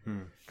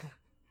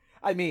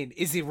 I mean,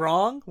 is he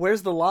wrong?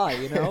 Where's the lie,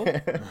 you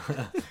know?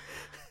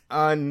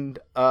 And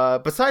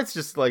besides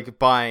just like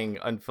buying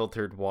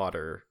unfiltered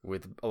water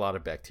with a lot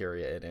of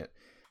bacteria in it,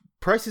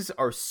 prices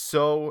are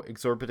so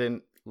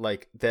exorbitant,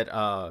 like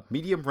that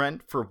medium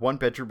rent for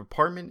 1-bedroom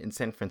apartment in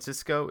San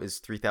Francisco is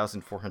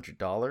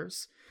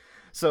 $3,400.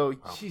 So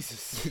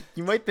Jesus,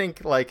 you might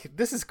think, like,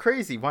 this is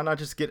crazy. Why not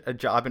just get a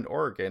job in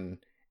Oregon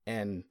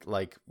and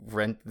like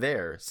rent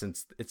there,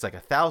 since it's like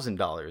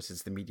 $1,000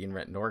 is the median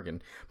rent in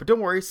Oregon? But don't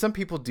worry, some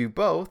people do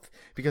both,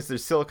 because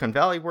there's Silicon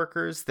Valley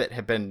workers that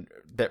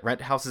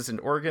rent houses in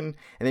Oregon,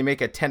 and they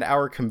make a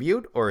 10-hour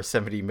commute or a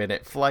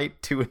 70-minute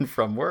flight to and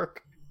from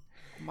work.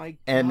 My God.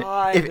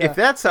 And if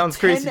that sounds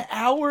crazy,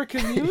 10-hour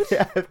commute?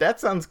 Yeah, if that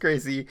sounds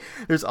crazy,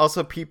 there's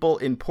also people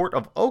in Port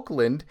of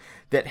Oakland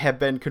that have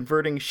been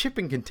converting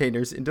shipping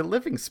containers into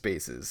living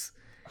spaces.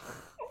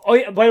 Oh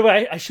yeah. By the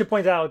way, I should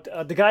point out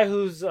the guy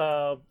who's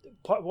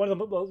one of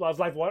the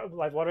live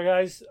water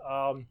guys.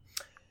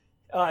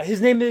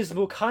 His name is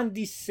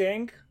Mukandi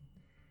Singh,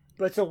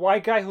 but it's a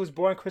white guy who was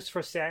born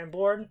Christopher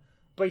Sanborn,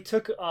 but he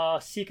took a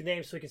Sikh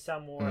name so he can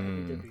sound more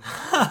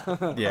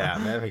hippie. Yeah,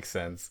 that makes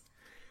sense.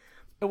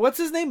 What's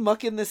his name?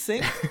 Muck in the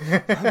sink?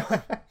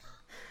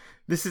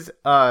 This is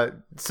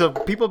so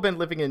people have been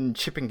living in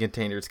shipping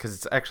containers because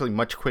it's actually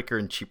much quicker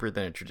and cheaper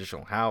than a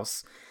traditional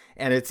house,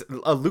 and it's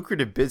a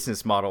lucrative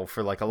business model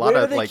for like a lot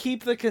Where of do they like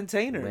keep the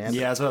containers? land.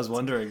 Yeah, that's what I was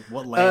wondering.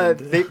 What land?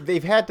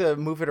 They've had to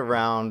move it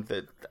around.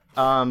 That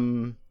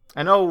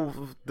I know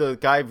the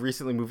guy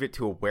recently moved it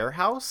to a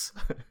warehouse.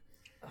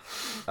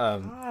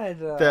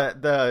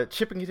 The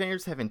shipping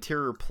containers have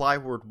interior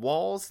plywood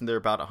walls, and they're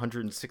about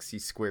 160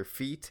 square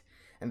feet.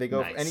 And they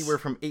go anywhere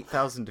from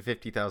 $8,000 to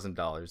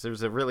 $50,000.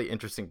 There's a really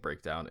interesting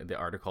breakdown in the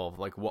article of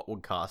like what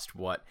would cost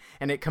what,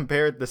 and it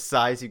compared the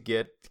size you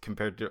get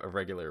compared to a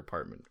regular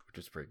apartment, which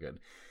is pretty good.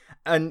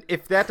 And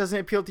if that doesn't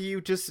appeal to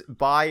you, just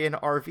buy an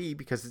RV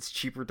because it's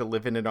cheaper to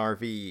live in an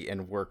RV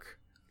and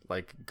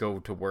go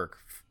to work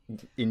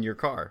in your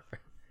car.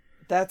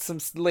 That's some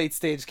late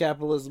stage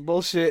capitalism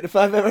bullshit if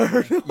I've ever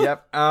heard of it.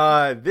 Yep.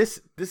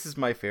 This is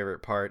my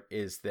favorite part,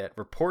 is that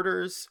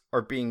reporters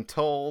are being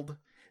told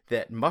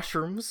that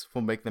mushrooms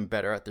will make them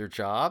better at their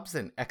jobs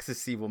and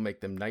ecstasy will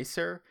make them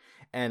nicer.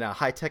 And a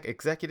high-tech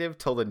executive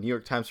told a New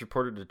York Times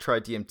reporter to try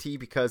DMT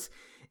because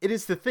it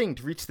is the thing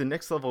to reach the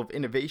next level of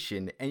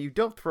innovation and you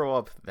don't throw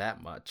up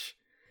that much.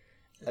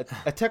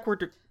 A tech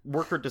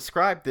worker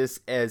described this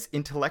as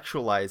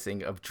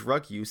intellectualizing of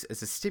drug use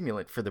as a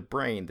stimulant for the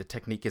brain. The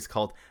technique is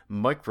called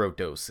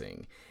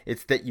microdosing.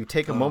 It's that you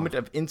take a moment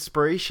of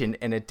inspiration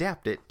and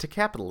adapt it to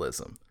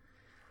capitalism.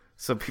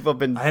 So people have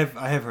been... I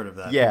have heard of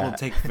that. Yeah. People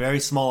take very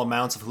small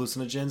amounts of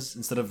hallucinogens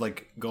instead of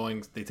like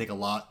going. They take a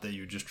lot that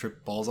you just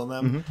trip balls on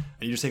them, and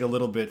you just take a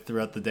little bit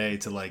throughout the day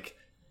to like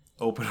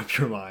open up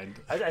your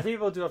mind. I think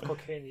people do have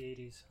cocaine in the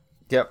 80s.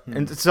 Yep.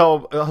 And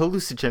so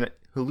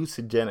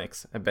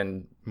hallucinogenics have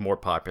been more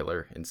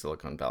popular in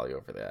Silicon Valley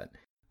over that.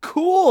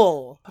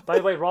 Cool. By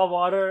the way, raw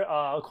water,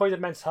 according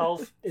to Men's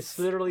Health, it's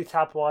literally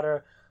tap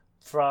water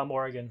from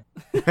Oregon.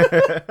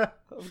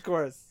 Of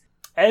course.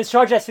 And it's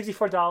charged at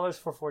 $64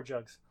 for 4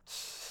 jugs.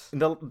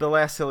 The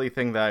last silly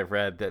thing that I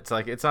read that's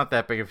like, it's not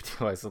that big of a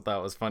deal, I still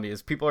thought was funny,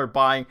 is people are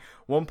buying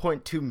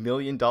 $1.2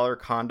 million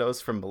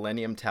condos from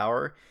Millennium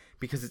Tower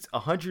because it's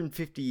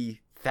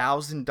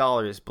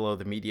 $150,000 below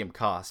the median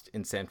cost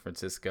in San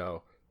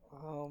Francisco.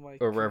 Oh my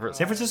or wherever God.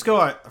 San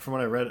Francisco, from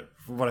what I read,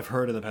 from what I've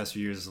heard in the past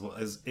few years,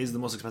 is the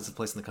most expensive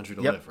place in the country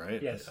to live,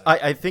 right? Yes.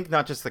 I think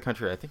not just the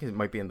country, I think it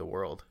might be in the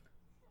world.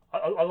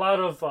 A lot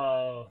of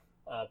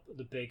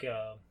the big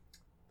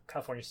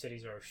California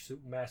cities are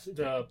super massive.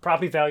 The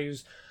property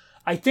values,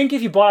 I think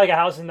if you bought like a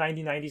house in the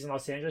 1990s in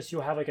Los Angeles,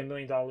 you'll have like $1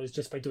 million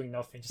just by doing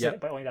nothing.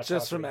 By owning that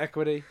Just property. from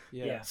equity.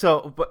 Yeah.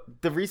 So, but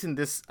the reason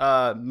this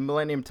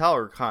Millennium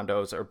Tower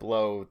condos are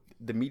below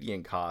the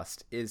median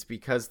cost is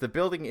because the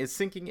building is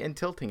sinking and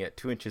tilting at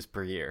 2 inches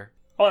per year.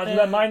 Oh, that's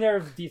a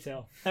minor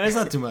detail. And it's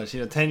not too much,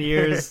 10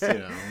 years,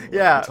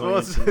 Yeah, 20 well,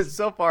 inches.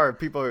 so far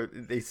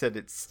they said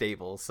it's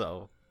stable,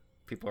 so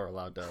people are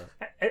allowed to.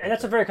 And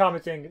that's a very common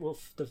thing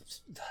with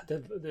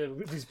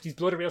these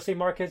bloated real estate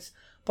markets.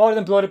 Part of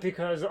them bloated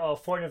because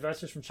of foreign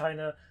investors from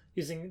China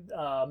using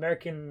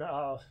American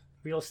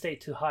real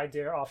estate to hide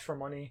their offshore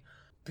money.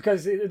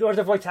 Because in order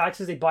to avoid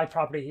taxes, they buy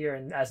property here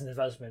and as an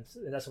investment,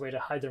 and that's a way to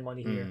hide their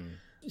money here.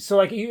 So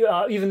like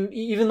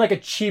even like a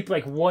cheap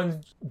like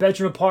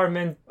 1-bedroom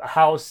apartment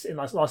house in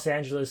Los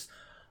Angeles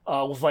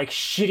with like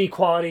shitty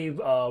quality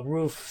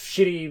roof,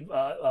 shitty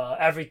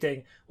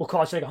everything will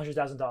cost you like $100,000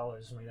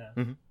 something like that.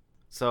 Mm-hmm.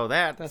 So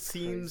that That's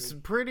seems crazy.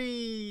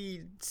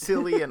 pretty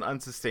silly and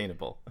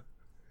unsustainable.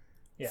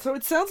 Yeah. So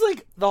it sounds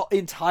like the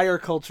entire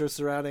culture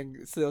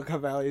surrounding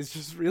Silicon Valley is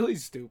just really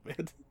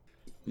stupid.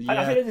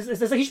 I think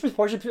there's a huge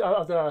proportion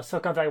of the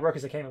Silicon Valley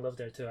workers that came and lived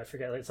there too. I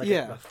forget. It's like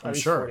Yeah. at I'm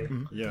least sure.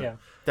 40. Yeah.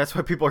 That's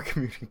why people are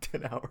commuting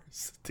 10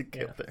 hours to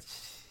get there.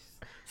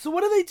 So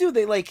what do?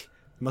 They like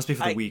Must be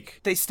for the week.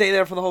 they stay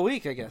there for the whole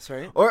week, I guess,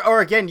 right?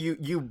 Or again,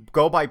 you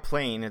go by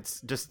plane.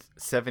 It's just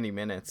 70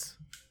 minutes.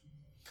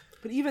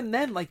 But even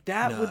then, like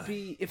that would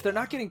be if they're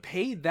not getting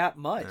paid that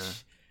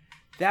much.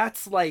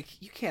 That's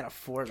like you can't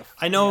afford a.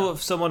 I know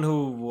of someone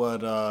who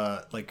would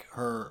like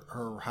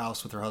her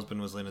house with her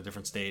husband was in a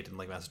different state in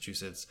like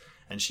Massachusetts,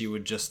 and she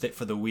would just stay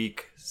for the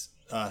week,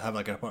 have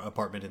like an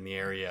apartment in the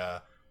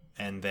area,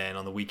 and then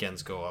on the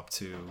weekends go up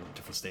to a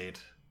different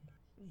state.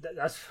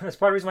 That's part of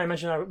the reason why I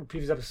mentioned in our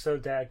previous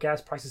episode that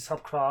gas prices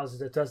help cause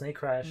the 2008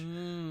 crash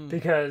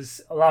because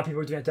a lot of people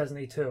were doing it in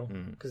 2008 too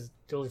because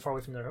they're really far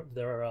away from their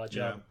job.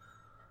 Yeah.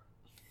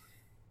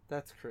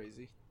 That's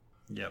crazy.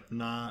 Yep,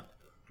 not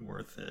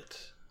worth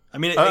it. I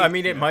mean,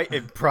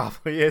 it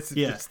probably is.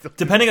 Yeah, It's still-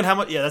 depending on how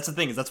much. Yeah, that's the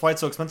thing. That's why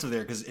it's so expensive there.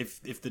 Because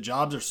if the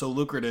jobs are so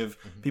lucrative,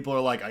 people are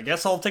like, I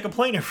guess I'll take a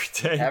plane every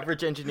day.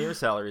 Average engineer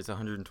salary is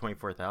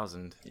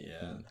 $124,000.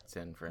 Yeah. in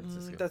San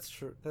Francisco. That's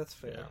true. That's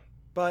fair. Yeah.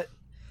 But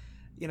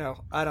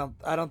I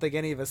don't think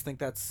any of us think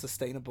that's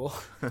sustainable.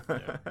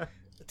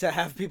 to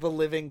have people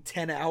living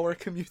 10-hour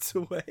commutes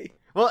away.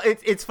 Well,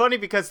 it's funny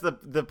because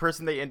the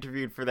person they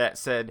interviewed for that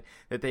said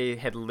that they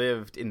had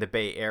lived in the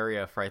Bay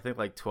Area for I think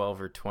like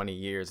 12 or 20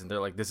 years, and they're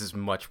like, this is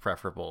much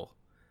preferable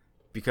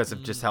because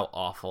of just how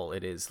awful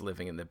it is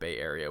living in the Bay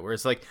Area.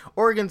 Whereas like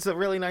Oregon's a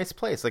really nice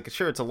place. Like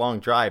sure, it's a long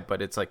drive,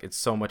 but it's like it's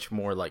so much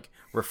more like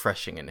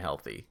refreshing and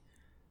healthy.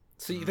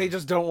 So they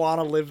just don't want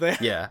to live there.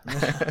 Yeah.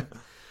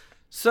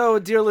 So,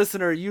 dear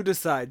listener, you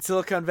decide.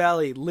 Silicon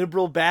Valley,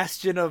 liberal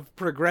bastion of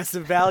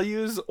progressive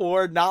values,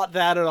 or not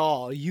that at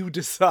all? You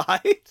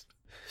decide.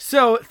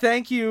 So,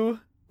 thank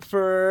you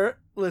for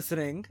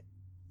listening.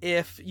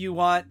 If you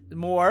want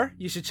more,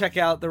 you should check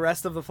out the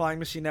rest of the Flying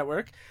Machine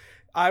Network.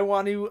 I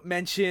want to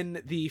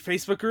mention the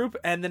Facebook group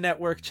and the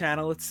network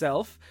channel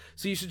itself.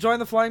 So you should join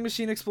the Flying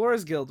Machine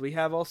Explorers Guild. We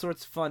have all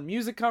sorts of fun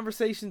music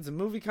conversations and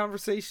movie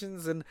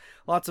conversations and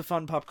lots of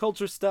fun pop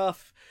culture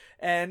stuff.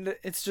 And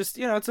it's just,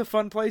 it's a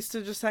fun place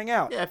to just hang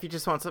out. Yeah, if you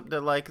just want something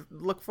to like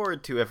look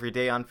forward to every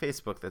day on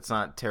Facebook that's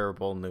not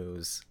terrible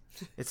news.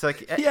 It's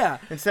like, yeah.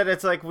 Instead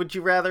it's like, would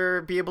you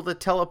rather be able to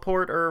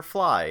teleport or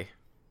fly?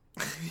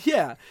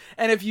 Yeah,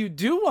 and if you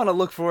do want to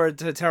look forward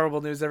to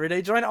terrible news every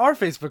day, join our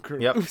Facebook group.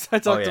 Yep. Oops, I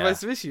talked to my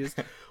some issues,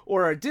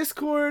 or our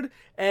Discord,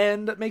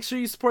 and make sure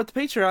you support the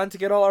Patreon to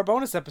get all our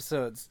bonus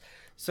episodes.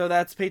 So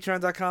that's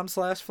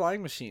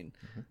patreon.com/flyingmachine.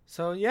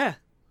 So yeah,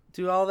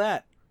 do all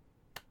that.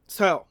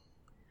 So,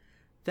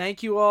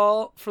 thank you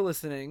all for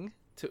listening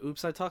to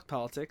Oops, I Talked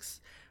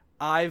Politics.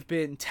 I've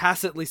been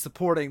tacitly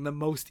supporting the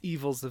most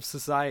evils of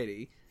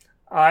society.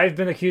 I've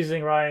been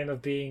accusing Ryan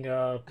of being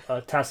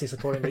tacitly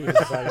supporting the evil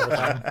society all the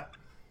time.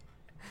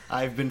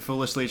 I've been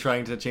foolishly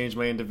trying to change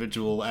my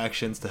individual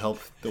actions to help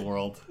the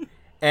world.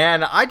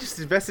 And I just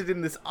invested in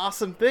this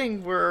awesome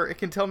thing where it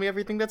can tell me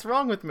everything that's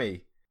wrong with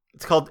me.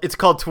 It's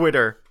called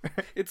Twitter.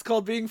 It's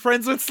called being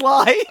friends with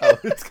Sly. Oh,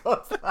 it's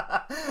called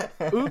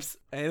Oops,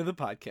 end of the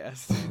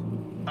podcast.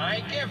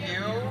 I give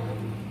you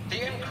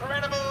the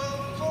incredible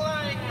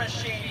flying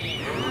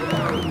machine.